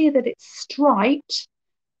you'll see that it's striped,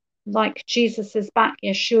 like Jesus's back,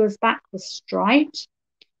 Yeshua's back was striped.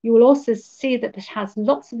 You will also see that it has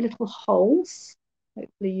lots of little holes.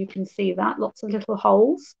 Hopefully you can see that, lots of little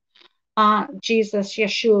holes.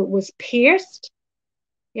 Yeshua was pierced,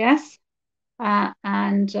 yes,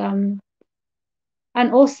 and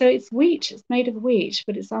also it's wheat. It's made of wheat,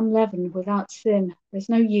 but it's unleavened, without sin. There's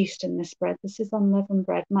no yeast in this bread. This is unleavened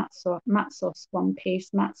bread, matzos, one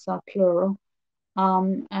piece, matzah plural,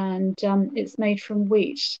 and it's made from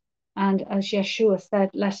wheat. And as Yeshua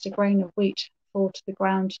said, lest a grain of wheat fall to the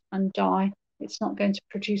ground and die, it's not going to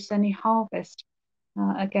produce any harvest.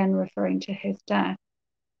 Again, referring to his death.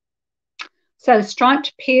 So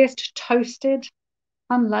striped, pierced, toasted,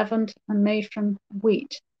 unleavened, and made from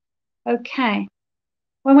wheat. Okay.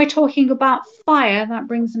 When we're talking about fire, that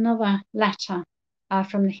brings another letter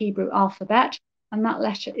from the Hebrew alphabet, and that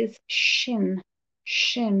letter is Shin.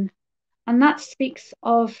 Shin. And that speaks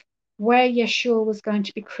of where Yeshua was going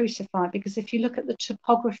to be crucified, because if you look at the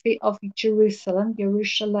topography of Jerusalem,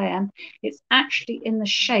 it's actually in the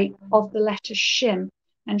shape of the letter Shin,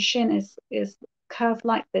 and Shin is curved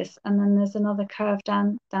like this, and then there's another curve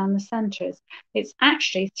down the center. It's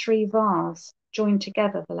actually three vars joined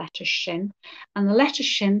together, the letter Shin, and the letter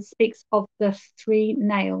Shin speaks of the three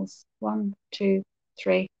nails, 1, 2,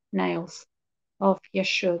 3 nails of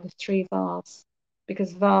Yeshua, the three vars,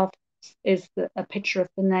 because vav is a picture of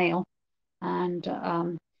the nail, and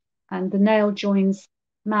the nail joins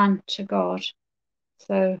man to God.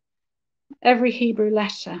 So every Hebrew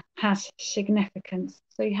letter has significance.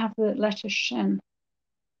 So you have the letter Shin.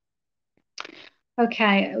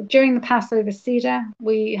 Okay, during the Passover Seder,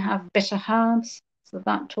 we have bitter herbs. So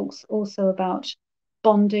that talks also about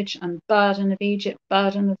bondage and burden of Egypt,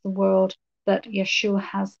 burden of the world that Yeshua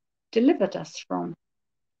has delivered us from.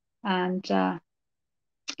 And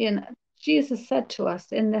Jesus said to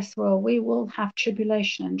us, in this world we will have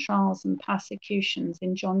tribulation and trials and persecutions,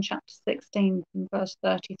 in John chapter 16 from verse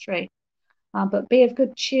 33. But be of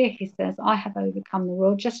good cheer, he says, I have overcome the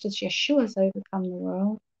world, just as Yeshua has overcome the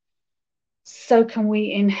world. So can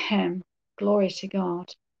we in him. Glory to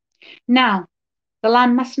God. Now, the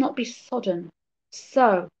lamb must not be sodden.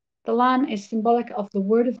 So the lamb is symbolic of the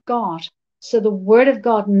word of God. So the word of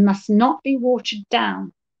God must not be watered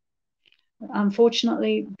down.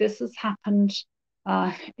 Unfortunately, this has happened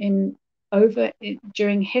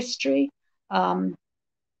during history, and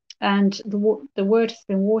the word has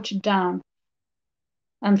been watered down,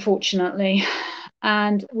 unfortunately.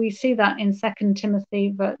 And we see that in 2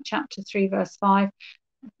 Timothy chapter 3 verse 5.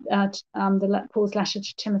 Paul's letter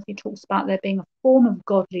to Timothy talks about there being a form of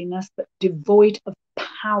godliness, but devoid of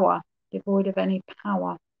power, devoid of any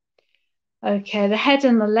power. Okay, the head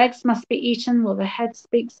and the legs must be eaten. Well, the head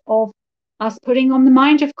speaks of us putting on the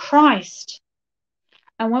mind of Christ.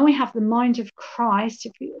 And when we have the mind of Christ,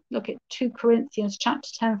 if you look at 2 Corinthians chapter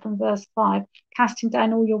 10 from verse 5, casting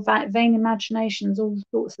down all your vain imaginations, all the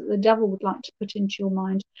thoughts that the devil would like to put into your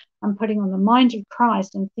mind, and putting on the mind of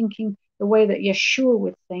Christ and thinking the way that Yeshua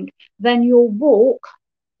would think, then your walk,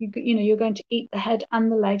 you're going to eat the head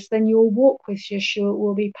and the legs, then your walk with Yeshua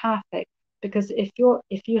will be perfect. Because if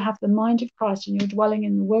you have the mind of Christ and you're dwelling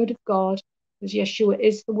in the word of God, because Yeshua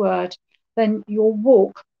is the word, then your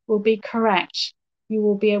walk will be correct. You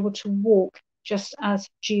will be able to walk just as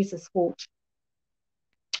Jesus walked.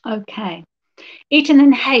 Okay. Eaten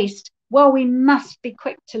in haste. Well, we must be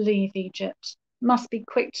quick to leave Egypt, must be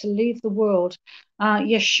quick to leave the world.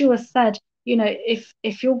 Yeshua said,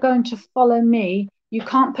 if you're going to follow me, you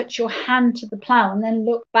can't put your hand to the plow and then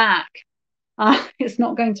look back. It's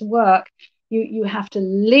not going to work. You have to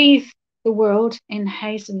leave the world in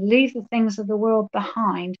haste and leave the things of the world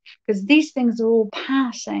behind, because these things are all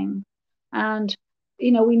passing. And,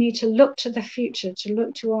 we need to look to the future, to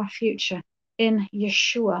look to our future in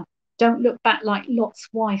Yeshua. Don't look back like Lot's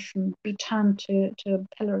wife and be turned to a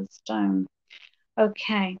pillar of stone.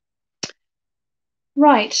 Okay.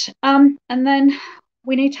 Right. And then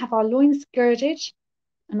we need to have our loins girded.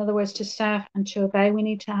 In other words, to serve and to obey. We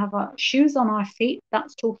need to have our shoes on our feet.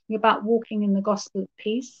 That's talking about walking in the gospel of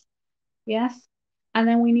peace. Yes. And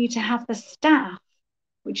then we need to have the staff,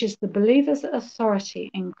 which is the believer's authority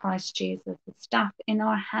in Christ Jesus. The staff in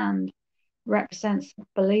our hand represents the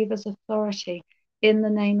believer's authority in the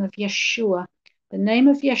name of Yeshua. The name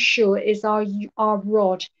of Yeshua is our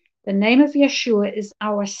rod. The name of Yeshua is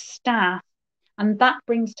our staff. And that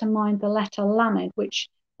brings to mind the letter Lamed, which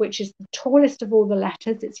is the tallest of all the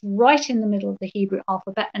letters. It's right in the middle of the Hebrew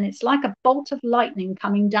alphabet, and it's like a bolt of lightning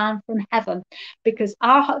coming down from heaven, because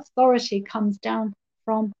our authority comes down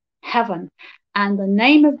from heaven. And the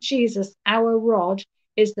name of Jesus, our rod,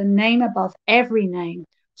 is the name above every name.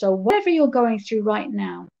 So whatever you're going through right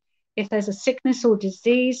now, if there's a sickness or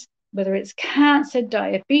disease, whether it's cancer,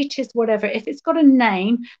 diabetes, whatever, if it's got a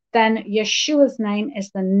name, then Yeshua's name is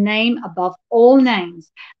the name above all names.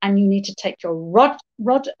 And you need to take your rod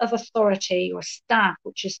of authority, your staff,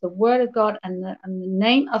 which is the word of God, and the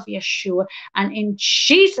name of Yeshua. And in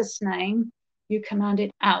Jesus' name, you command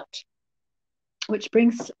it out. Which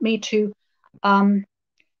brings me to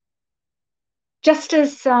just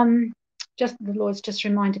the Lord's just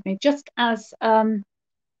reminded me, just as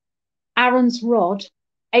Aaron's rod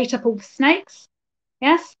ate up all the snakes,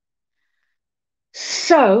 yes?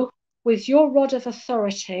 So with your rod of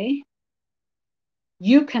authority,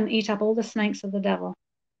 you can eat up all the snakes of the devil,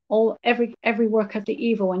 every work of the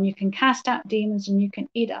evil one. You can cast out demons, and you can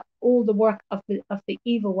eat up all the work of the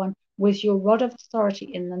evil one with your rod of authority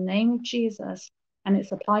in the name of Jesus. And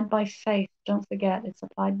it's applied by faith. Don't forget, it's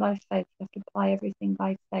applied by faith. You have to apply everything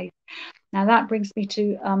by faith. Now that brings me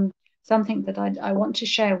to something that I want to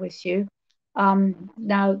share with you.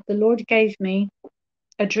 Now the Lord gave me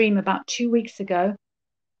a dream about 2 weeks ago,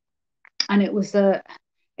 and it was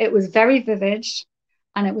very vivid,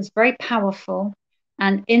 and it was very powerful.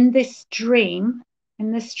 And in this dream,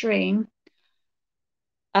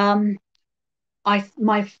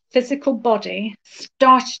 my physical body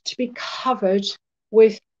started to be covered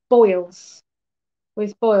with boils,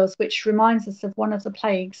 which reminds us of one of the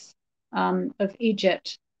plagues of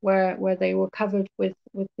Egypt, where they were covered with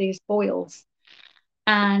these boils.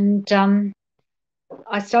 And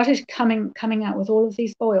I started coming out with all of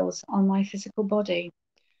these boils on my physical body.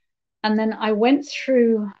 And then I went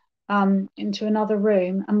through into another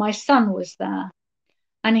room, and my son was there,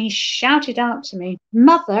 and he shouted out to me,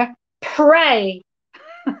 "Mother, pray."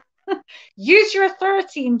 Use your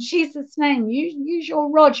authority in Jesus' name. Use your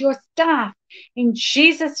rod, your staff in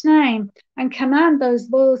Jesus' name, and command those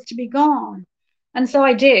boils to be gone. And so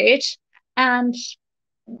I did. And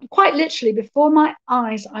quite literally, before my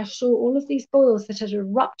eyes, I saw all of these boils that had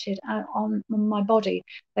erupted out on my body.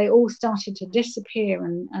 They all started to disappear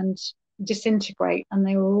and disintegrate, and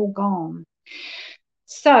they were all gone.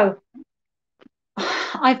 So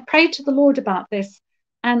I've prayed to the Lord about this.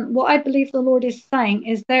 And what I believe the Lord is saying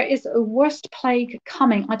is there is a worst plague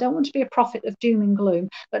coming. I don't want to be a prophet of doom and gloom,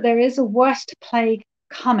 but there is a worst plague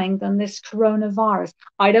coming than this coronavirus.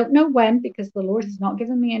 I don't know when, because the Lord has not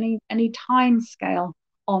given me any time scale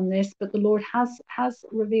on this, but the Lord has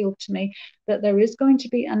revealed to me that there is going to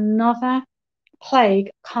be another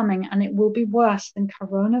plague coming, and it will be worse than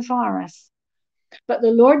coronavirus. But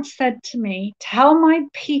the Lord said to me, tell my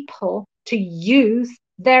people to use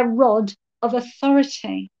their rod of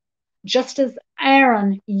authority, just as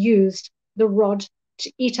Aaron used the rod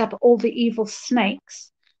to eat up all the evil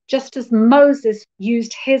snakes, just as Moses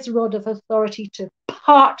used his rod of authority to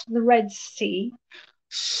part the Red Sea,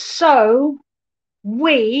 so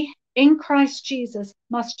we in Christ Jesus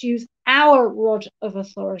must use our rod of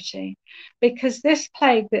authority, because this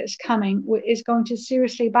plague that's coming is going to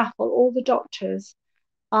seriously baffle all the doctors.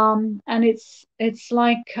 And it's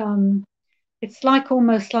like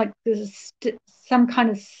almost like there's some kind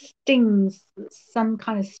of stinging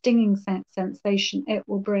sensation it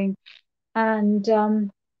will bring. And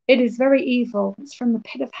it is very evil. It's from the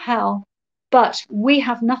pit of hell. But we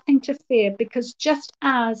have nothing to fear, because just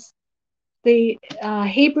as the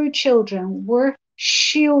Hebrew children were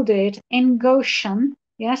shielded in Goshen,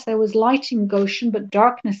 yes, there was light in Goshen, but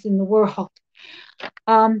darkness in the world.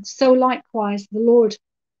 So likewise, the Lord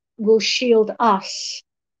will shield us,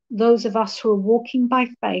 those of us who are walking by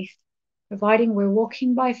faith, providing we're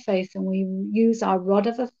walking by faith and we use our rod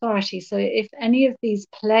of authority. So if any of these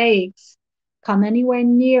plagues come anywhere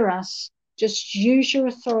near us, just use your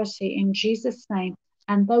authority in Jesus' name,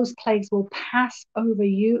 and those plagues will pass over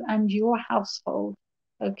you and your household.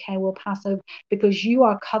 Okay, will pass over, because you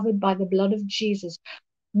are covered by the blood of Jesus.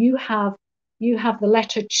 You have the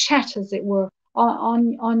letter Chet, as it were,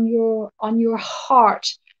 on your heart,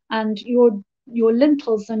 and your your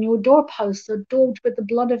lintels and your doorposts are daubed with the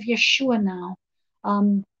blood of Yeshua now.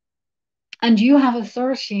 And you have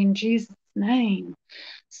authority in Jesus' name.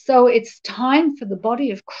 So it's time for the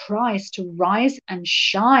body of Christ to rise and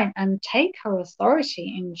shine and take her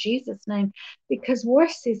authority in Jesus' name, because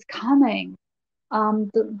worse is coming.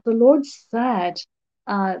 The Lord said,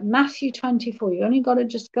 Matthew 24, you only got to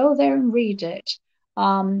just go there and read it,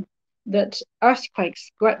 that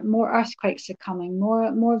more earthquakes are coming,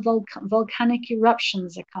 more volcanic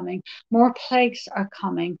eruptions are coming, more plagues are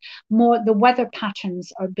coming, the weather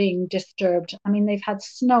patterns are being disturbed. I mean, they've had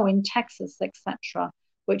snow in Texas, etc.,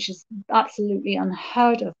 which is absolutely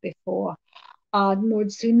unheard of before. More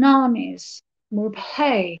tsunamis, more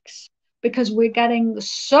plagues, because we're getting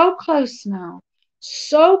so close now,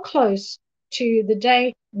 so close to the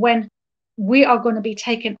day when we are going to be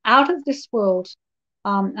taken out of this world.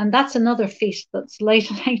 And that's another feast that's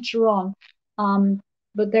later on.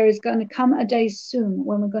 But there is going to come a day soon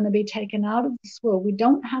when we're going to be taken out of this world. We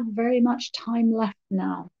don't have very much time left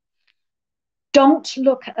now. Don't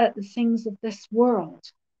look at the things of this world.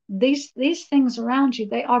 These things around you,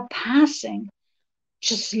 they are passing.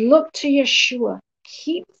 Just look to Yeshua.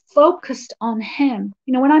 Keep focused on him.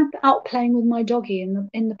 You know, when I'm out playing with my doggie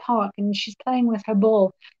in the park and she's playing with her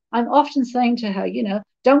ball, I'm often saying to her, you know,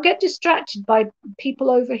 don't get distracted by people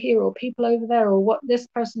over here or people over there, or what this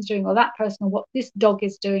person's doing or that person, or what this dog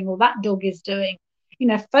is doing or that dog is doing. You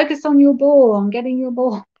know, focus on your ball, on getting your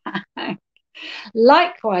ball back.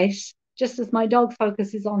 Likewise, just as my dog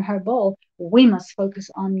focuses on her ball, we must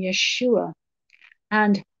focus on Yeshua.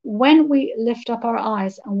 And when we lift up our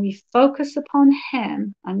eyes and we focus upon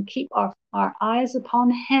him and keep our eyes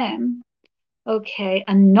upon him, okay,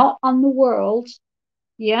 and not on the world,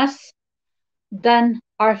 yes, then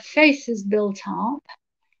our faith is built up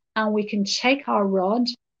and we can take our rod,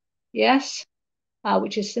 yes,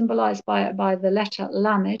 which is symbolized by the letter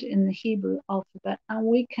Lamed in the Hebrew alphabet, and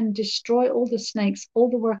we can destroy all the snakes, all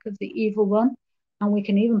the work of the evil one, and we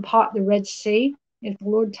can even part the Red Sea. If the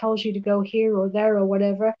Lord tells you to go here or there or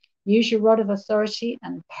whatever, use your rod of authority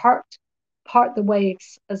and part the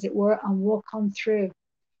waves, as it were, and walk on through.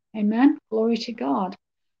 Amen. Glory to God.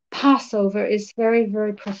 Passover is very,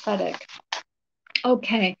 very prophetic.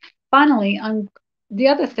 Okay. Finally,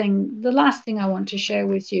 the last thing I want to share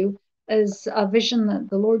with you is a vision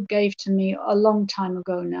that the Lord gave to me a long time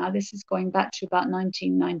ago now. This is going back to about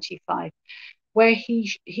 1995. Where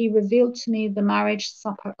he revealed to me the marriage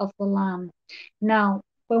supper of the Lamb. Now,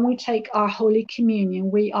 when we take our Holy Communion,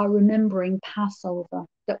 we are remembering Passover,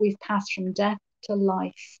 that we've passed from death to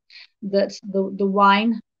life, that the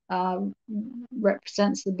wine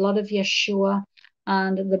represents the blood of Yeshua,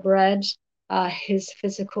 and the bread, his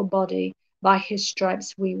physical body. By his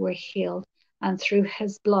stripes we were healed, and through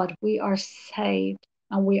his blood we are saved,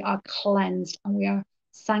 and we are cleansed, and we are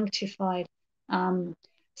sanctified.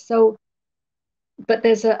 But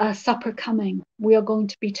there's a supper coming. We are going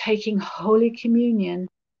to be taking Holy Communion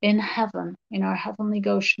in heaven, in our heavenly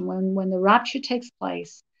Goshen, when the rapture takes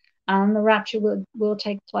place. And the rapture will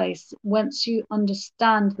take place. Once you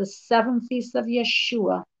understand the 7 feasts of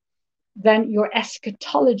Yeshua, then your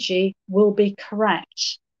eschatology will be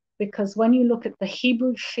correct. Because when you look at the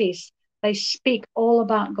Hebrew feasts, they speak all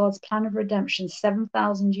about God's plan of redemption,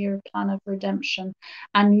 7,000-year plan of redemption.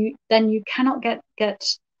 And then you cannot get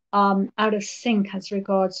out of sync as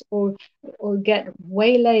regards or get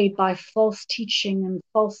waylaid by false teaching and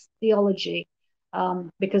false theology,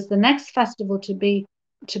 because the next festival to be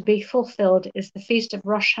fulfilled is the feast of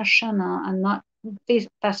Rosh Hashanah, and that feast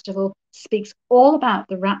festival speaks all about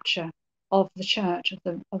the rapture of the church, of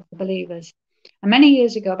the believers. And many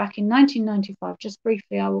years ago, back in 1995, just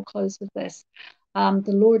briefly, I will close with this. The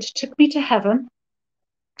Lord took me to heaven,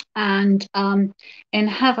 and in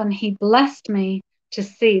heaven he blessed me to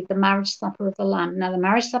see the marriage supper of the Lamb. Now, the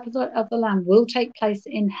marriage supper of the Lamb will take place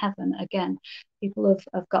in heaven again. People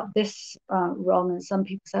have got this wrong, and some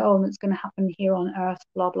people say, oh, it's going to happen here on earth,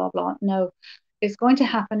 blah, blah, blah. No, it's going to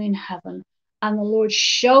happen in heaven. And the Lord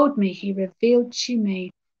showed me, he revealed to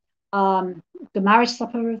me the marriage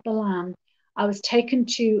supper of the Lamb. I was taken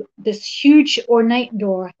to this huge ornate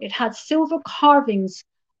door. It had silver carvings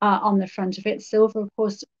on the front of it. Silver, of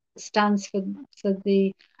course, stands for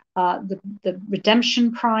the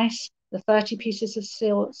redemption price, the 30 pieces of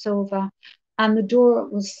silver. And the door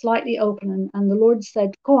was slightly open, and the Lord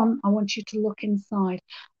said, go on, I want you to look inside.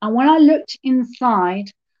 And when I looked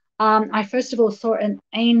inside, I first of all saw an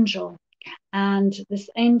angel, and this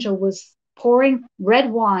angel was pouring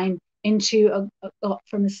red wine into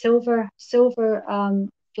from a silver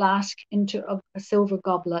flask into a silver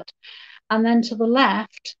goblet. And then to the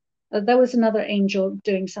left, there was another angel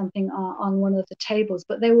doing something on one of the tables,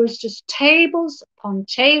 but there was just tables upon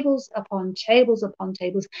tables upon tables upon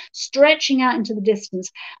tables stretching out into the distance.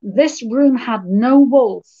 This room had no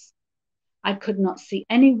walls. I could not see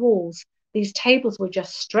any walls. These tables were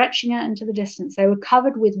just stretching out into the distance. They were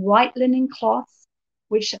covered with white linen cloths,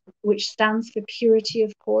 which stands for purity,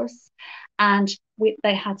 of course. And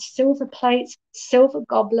they had silver plates, silver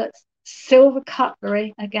goblets, silver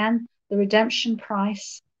cutlery, again, the redemption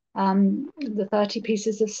price, the 30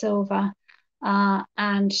 pieces of silver,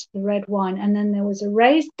 and the red wine. And then there was a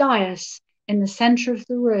raised dais in the center of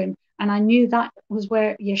the room. And I knew that was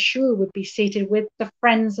where Yeshua would be seated with the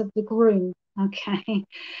friends of the groom. Okay.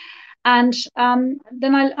 And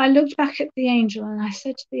then I looked back at the angel and I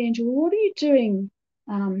said to the angel, well, what are you doing?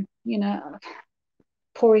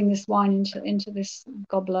 Pouring this wine into this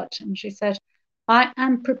goblet. And she said, I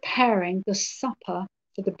am preparing the supper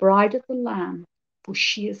for the bride of the Lamb, for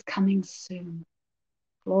she is coming soon.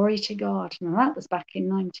 Glory to God. Now that was back in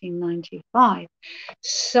 1995.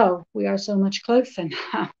 So we are so much closer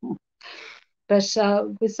now. But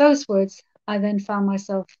with those words, I then found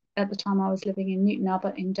myself, at the time I was living in Newton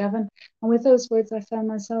Abbot in Devon. And with those words, I found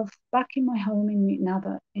myself back in my home in Newton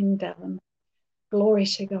Abbot in Devon. Glory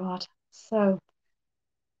to God. So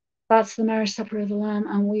that's the marriage supper of the Lamb,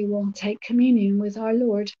 and we will take communion with our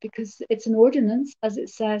Lord because it's an ordinance, as it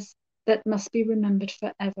says, that must be remembered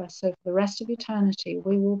forever. So for the rest of eternity,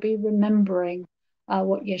 we will be remembering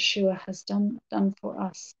what Yeshua has done for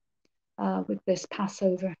us with this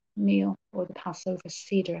Passover meal, or the Passover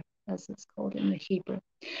Seder, as it's called in the Hebrew.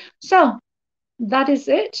 So that is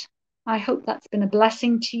it. I hope that's been a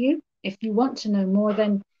blessing to you. If you want to know more,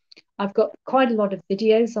 then I've got quite a lot of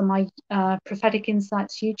videos on my Prophetic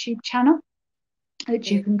Insights YouTube channel that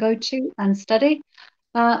you can go to and study,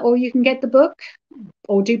 or you can get the book,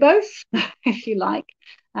 or do both if you like,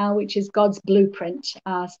 which is God's Blueprint,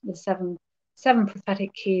 the seven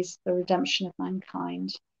prophetic keys, the redemption of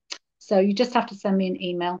mankind. So you just have to send me an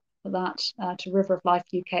email for that to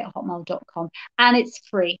riveroflifeuk@hotmail.com, and it's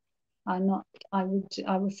free. I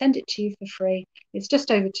will send it to you for free. It's just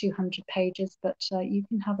over 200 pages, but you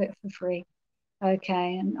can have it for free.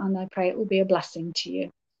 Okay, and I pray it will be a blessing to you.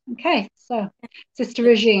 Okay, so Sister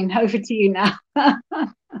Regine, over to you now.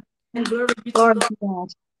 And glory be Glory to to God.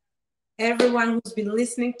 everyone who's been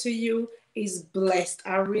listening to you is blessed.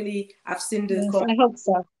 I've seen the Yes, comment. I hope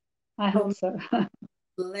so. I hope so.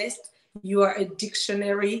 Blessed. You are a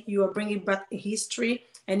dictionary. You are bringing back history,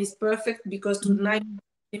 and it's perfect because tonight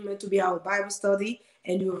is meant to be our Bible study,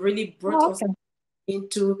 and you really brought us Okay.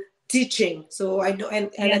 into teaching. So I know, and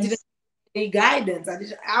I didn't Yes. any guidance. I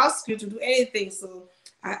didn't ask you to do anything. So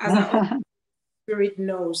as our own spirit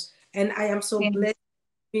knows, and I am so Yeah. blessed,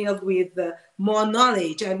 filled with more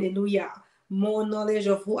knowledge. Hallelujah. More knowledge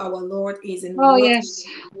of who our Lord is and Oh, what. yes.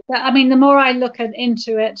 I mean, the more I look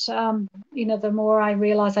into it, the more I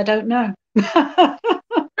realize I don't know.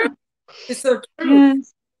 It's so true.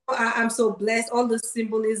 Yes. I'm so blessed. All the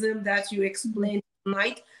symbolism that you explained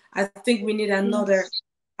tonight. I think we need another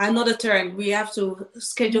Yes. turn. We have to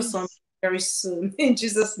schedule some Yes. very soon in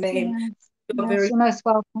Jesus' name. Yes. You're Yes, very you're most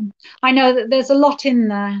welcome. I know that there's a lot in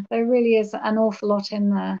there. There really is an awful lot in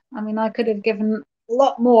there. I mean, I could have given a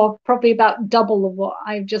lot more, probably about double of what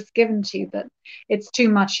I've just given to you, but it's too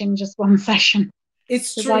much in just one session.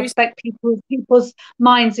 it's Because I true. expect people's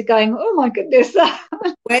minds are going, oh my goodness.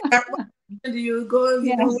 Where do you go?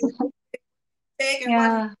 You know, Yes. what you take and what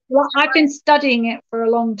Yeah. Well, I've been studying it for a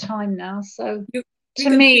long time now. So you to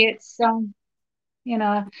can feel. me, it's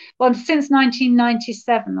well, since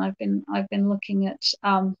 1997, I've been looking at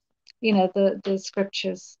the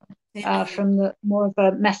scriptures Amen. from the more of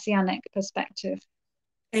a messianic perspective.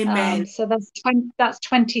 Amen. So that's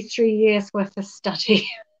 23 years worth of study.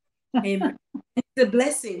 Amen. It's a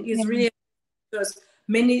blessing. It's Yeah. really because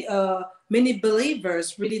many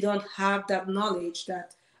believers really don't have that knowledge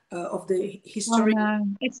that of the Oh history. no,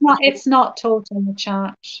 it's not taught in the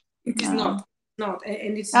church. It is No. not,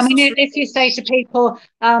 and it's I mean, just true. if you say to people,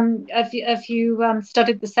 if you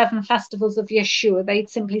studied the 7 festivals of Yeshua, they'd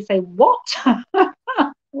simply say, "What?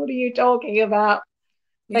 What are you talking about?"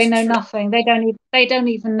 They It's know true. nothing. They don't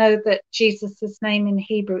even know that Jesus' name in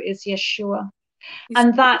Hebrew is Yeshua. It's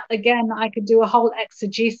And that again, I could do a whole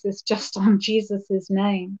exegesis just on Jesus'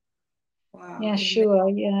 name, wow. Amen.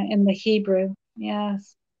 Yeshua, yeah, in the Hebrew.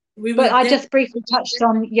 Yes. We But will I then. just briefly touched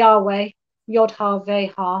on Yahweh, Yod Ha Veh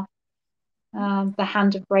Ha, the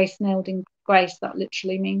hand of grace nailed in grace. That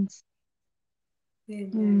literally means.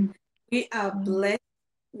 Amen. Mm, We are mm. blessed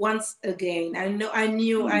once again. I know. I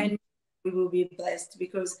knew. I knew we will be blessed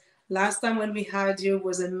because Last time when we had you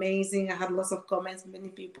was amazing. I had lots of comments. Many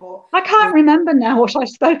people. I can't remember now what I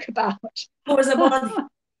spoke about. It was about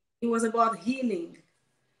it was about healing.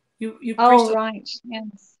 You Oh, preached. right.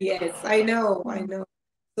 Yes. Yes, I know, I Mm, know.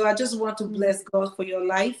 So I just want to mm. bless God for your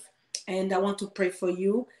life, and I want to pray for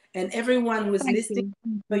you and everyone who is Thank listening.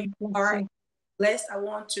 you. Thank Where you you. Bless are you. blessed, I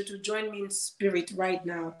want you to join me in spirit right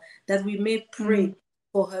now that we may Mm, pray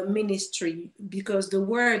for her ministry, because the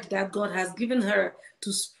word that God has given her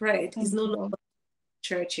to spread is thank no you, longer Lord.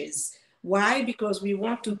 churches. Why? Because we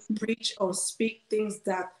want to Yes. preach or speak things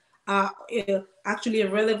that are actually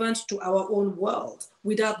relevant to our own world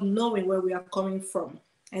without knowing where we are coming from.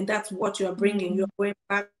 And that's what you are bringing. You Mm, are going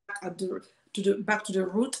back back to the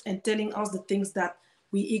root and telling us the things that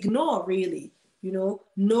we ignore, really.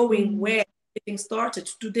 Knowing mm, where everything started.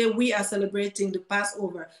 Today we are celebrating the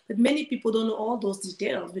Passover, but many people don't know all those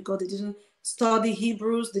details because they didn't study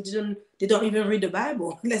Hebrews. They don't even read the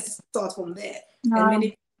Bible. Let's start from there. And no,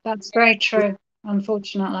 many that's very true,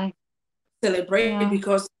 unfortunately. celebrate Yeah.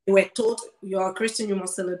 because they were told you are a Christian, you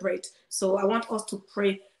must celebrate. So I want us to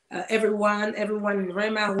pray. Everyone in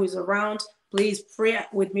Rhema who is around, please pray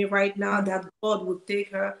with me right now Mm, that God will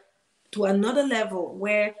take her to another level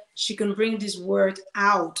where she can bring this word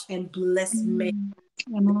out and bless me.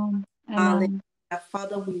 mm. Amen. Hallelujah. Amen.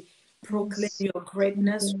 Father, we proclaim Yes. your Thank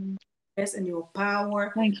greatness you. and your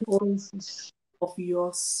power Thank you, Jesus. of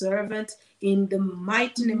your servant in the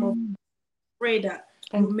mighty name of Mm, pray that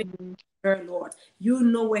you thank make you, Lord. her, Lord. You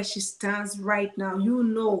know where she stands right now. You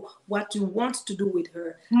know what you want to do with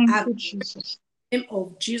her. Thank I you, Jesus. pray in the name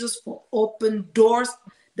of Jesus for open doors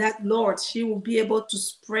that, Lord, she will be able to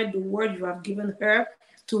spread the word you have given her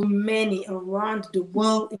to many around the Mm,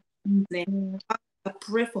 world in thank Jesus' name. you, Lord. I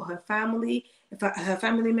pray for her family, her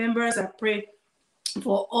family members. I pray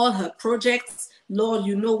for all her projects. Lord,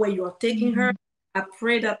 you know where you are taking her. Mm, I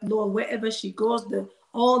pray that, Lord, wherever she goes,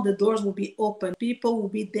 all the doors will be open. People will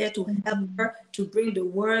be there to thank help you. her to bring the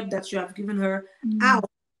word that you have given her Mm, out.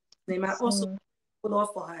 Name. I also so, pray, Lord,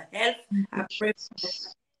 for her health. thank you, I pray for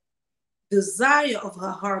Jesus. the desire of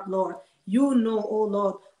her heart, Lord. You know, oh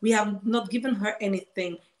Lord, we have not given her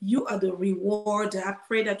anything. You are the rewarder. I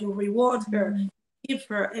pray that you reward her, Mm, give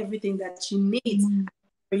her everything that she needs. mm,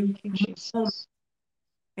 thank you, And Jesus.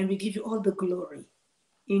 we give you all the glory.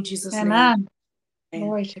 In Jesus' name. Amen. Amen.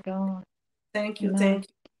 Glory to God. Thank you. Amen. Thank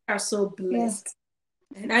you. You are so Yes. blessed.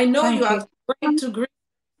 And I know you Thank are you. going to Greece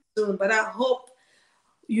soon, but I hope,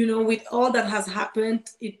 with all that has happened,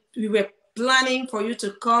 we were planning for you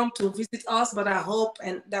to come to visit us, but I hope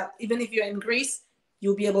and that even if you're in Greece,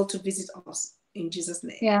 you'll be able to visit us in Jesus'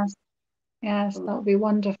 name. Yes. Yes, that would be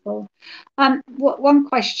wonderful. One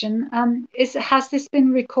question. Has this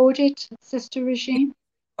been recorded, Sister Regine?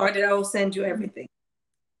 Or that I will send you everything.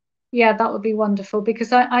 Yeah, that would be wonderful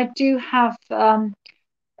because I do have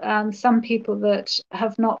some people that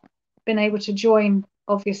have not been able to join,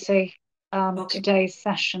 obviously, Okay. today's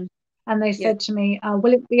session. And they Yes. said to me,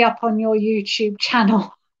 will it be up on your YouTube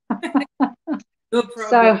channel? No So,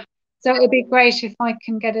 problem. so it'd be great if I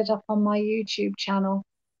can get it up on my YouTube channel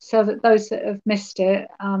so that those that have missed it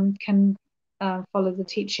can follow the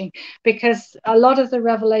teaching. Because a lot of the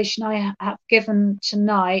revelation I have given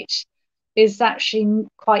tonight is actually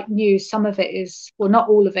quite new. Some of it is, well, not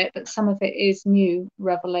all of it, but some of it is new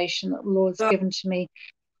revelation that the Lord's God, given to me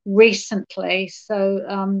recently. So,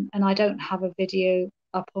 and I don't have a video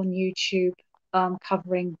up on YouTube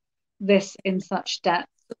covering this in such depth.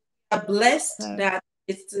 are blessed So, that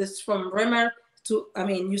it's from Rhema to,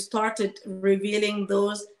 you started revealing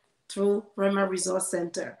those through Rhema Resource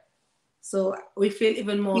Center. So we feel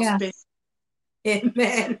even more special. yes.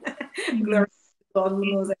 Amen. Glory Yes. to God who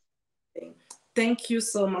knows Yes. everything. Thank you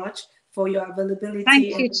so much for your Thank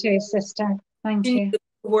availability and you too, sister. Thank continue you.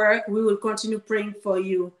 to work. We will continue praying for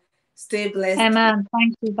you. Stay blessed. Amen.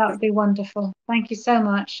 Thank you. That would be wonderful. Thank you so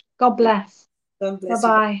much. God bless. God Bye bless you.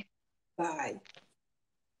 bye. Bye.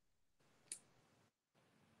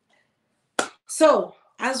 So,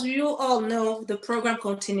 as you all know, the program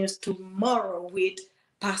continues tomorrow with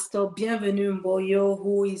Pastor Bienvenue Mboyo,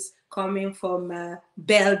 who is coming from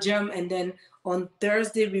Belgium. And then on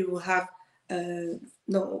Thursday, we will have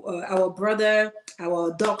our brother,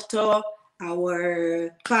 our doctor, our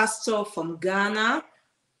pastor from Ghana.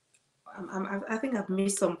 I think I've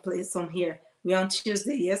missed some place on here. We're on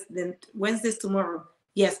Tuesday, yes. Then Wednesday's tomorrow.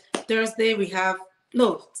 Yes. Thursday we have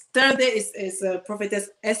no. Thursday is Prophetess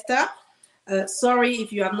Esther. Sorry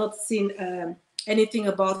if you have not seen anything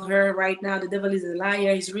about her right now. The devil is a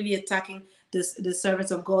liar. He's really attacking the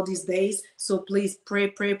servants of God these days. So please pray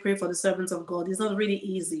for the servants of God. It's not really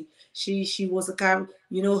easy. She was a kind,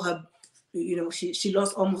 her she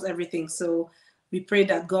lost almost everything. So we pray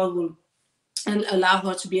that God will and allow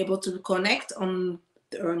her to be able to connect on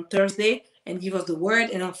Thursday and give us the word.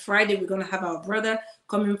 And on Friday, we're going to have our brother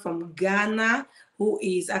coming from Ghana, who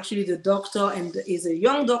is actually the doctor and is a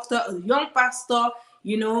young doctor, a young pastor.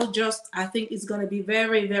 Just I think it's going to be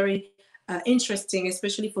very, very interesting,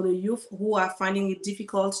 especially for the youth who are finding it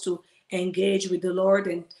difficult to engage with the Lord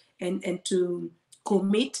and to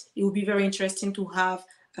commit. It will be very interesting to have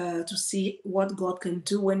to see what God can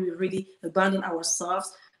do when we really abandon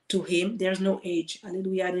ourselves to Him. There's no age.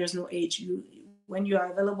 Hallelujah. There's no age. When you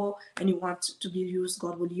are available and you want to be used,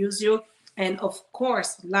 God will use you. And of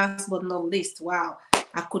course, last but not least, wow,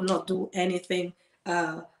 I could not do anything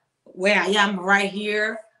where I am right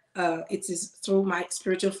here. It is through my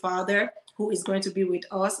spiritual father who is going to be with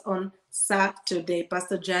us on Saturday,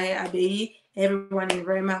 Pastor Jaya Abeyi. Everyone in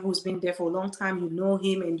Rhema who's been there for a long time, you know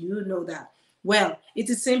him and you know that. Well, it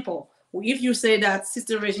is simple. If you say that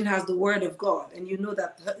Sister Regine has the word of God and you know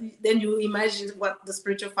that, then you imagine what the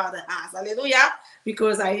spiritual father has. Hallelujah.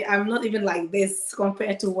 Because I'm not even like this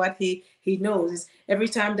compared to what he knows. Every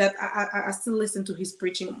time that I still listen to his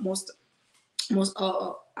preaching most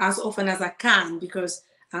as often as I can, because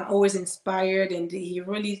I'm always inspired, and he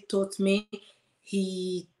really taught me.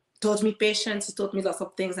 He taught me patience. He taught me lots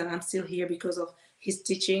of things, and I'm still here because of his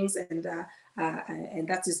teachings, and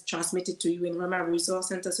that is transmitted to you in Rhema Resource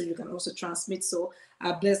Center, so you can also transmit. So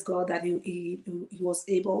I bless God that he was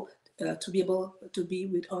able to be able to be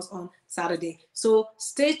with us on Saturday. So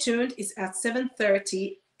stay tuned. It's at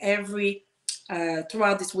 7:30 every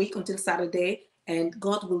throughout this week until Saturday, and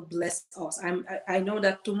God will bless us. I know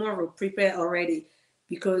that tomorrow, prepare already,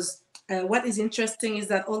 because what is interesting is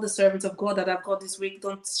that all the servants of God that I've got this week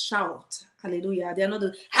don't shout. Hallelujah. They're not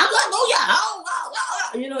the hallelujah.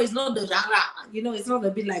 It's not the it's not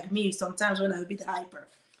a bit like me sometimes when I'm a bit hyper.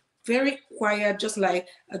 Very quiet, just like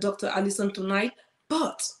Dr. Allison tonight.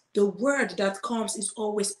 But the word that comes is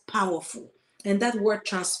always powerful. And that word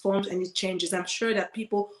transforms and it changes. I'm sure that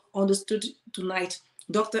people understood tonight.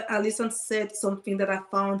 Dr. Allison said something that I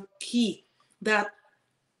found key, that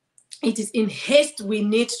it is in haste we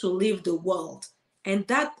need to leave the world. And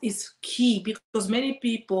that is key because many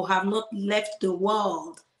people have not left the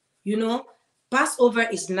world. Passover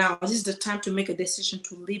is now. This is the time to make a decision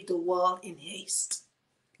to leave the world in haste.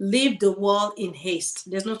 Leave the world in haste.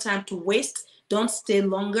 There's no time to waste. Don't stay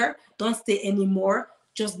longer. Don't stay anymore.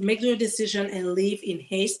 Just make your decision and leave in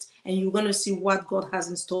haste, and you're going to see what God has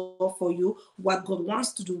in store for you, what God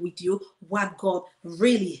wants to do with you, what God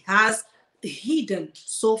really has hidden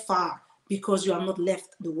so far, because you have not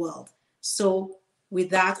left the world. So with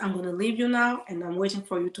that, I'm going to leave you now, and I'm waiting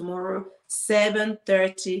for you tomorrow,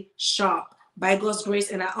 7:30 sharp. By God's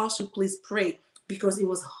grace, and I also please pray, because it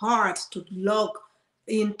was hard to log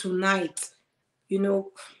in tonight.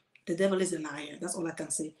 The devil is a liar. That's all I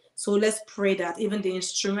can say. So let's pray that even the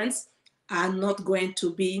instruments are not going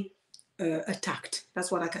to be attacked.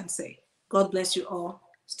 That's what I can say. God bless you all.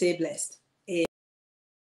 Stay blessed.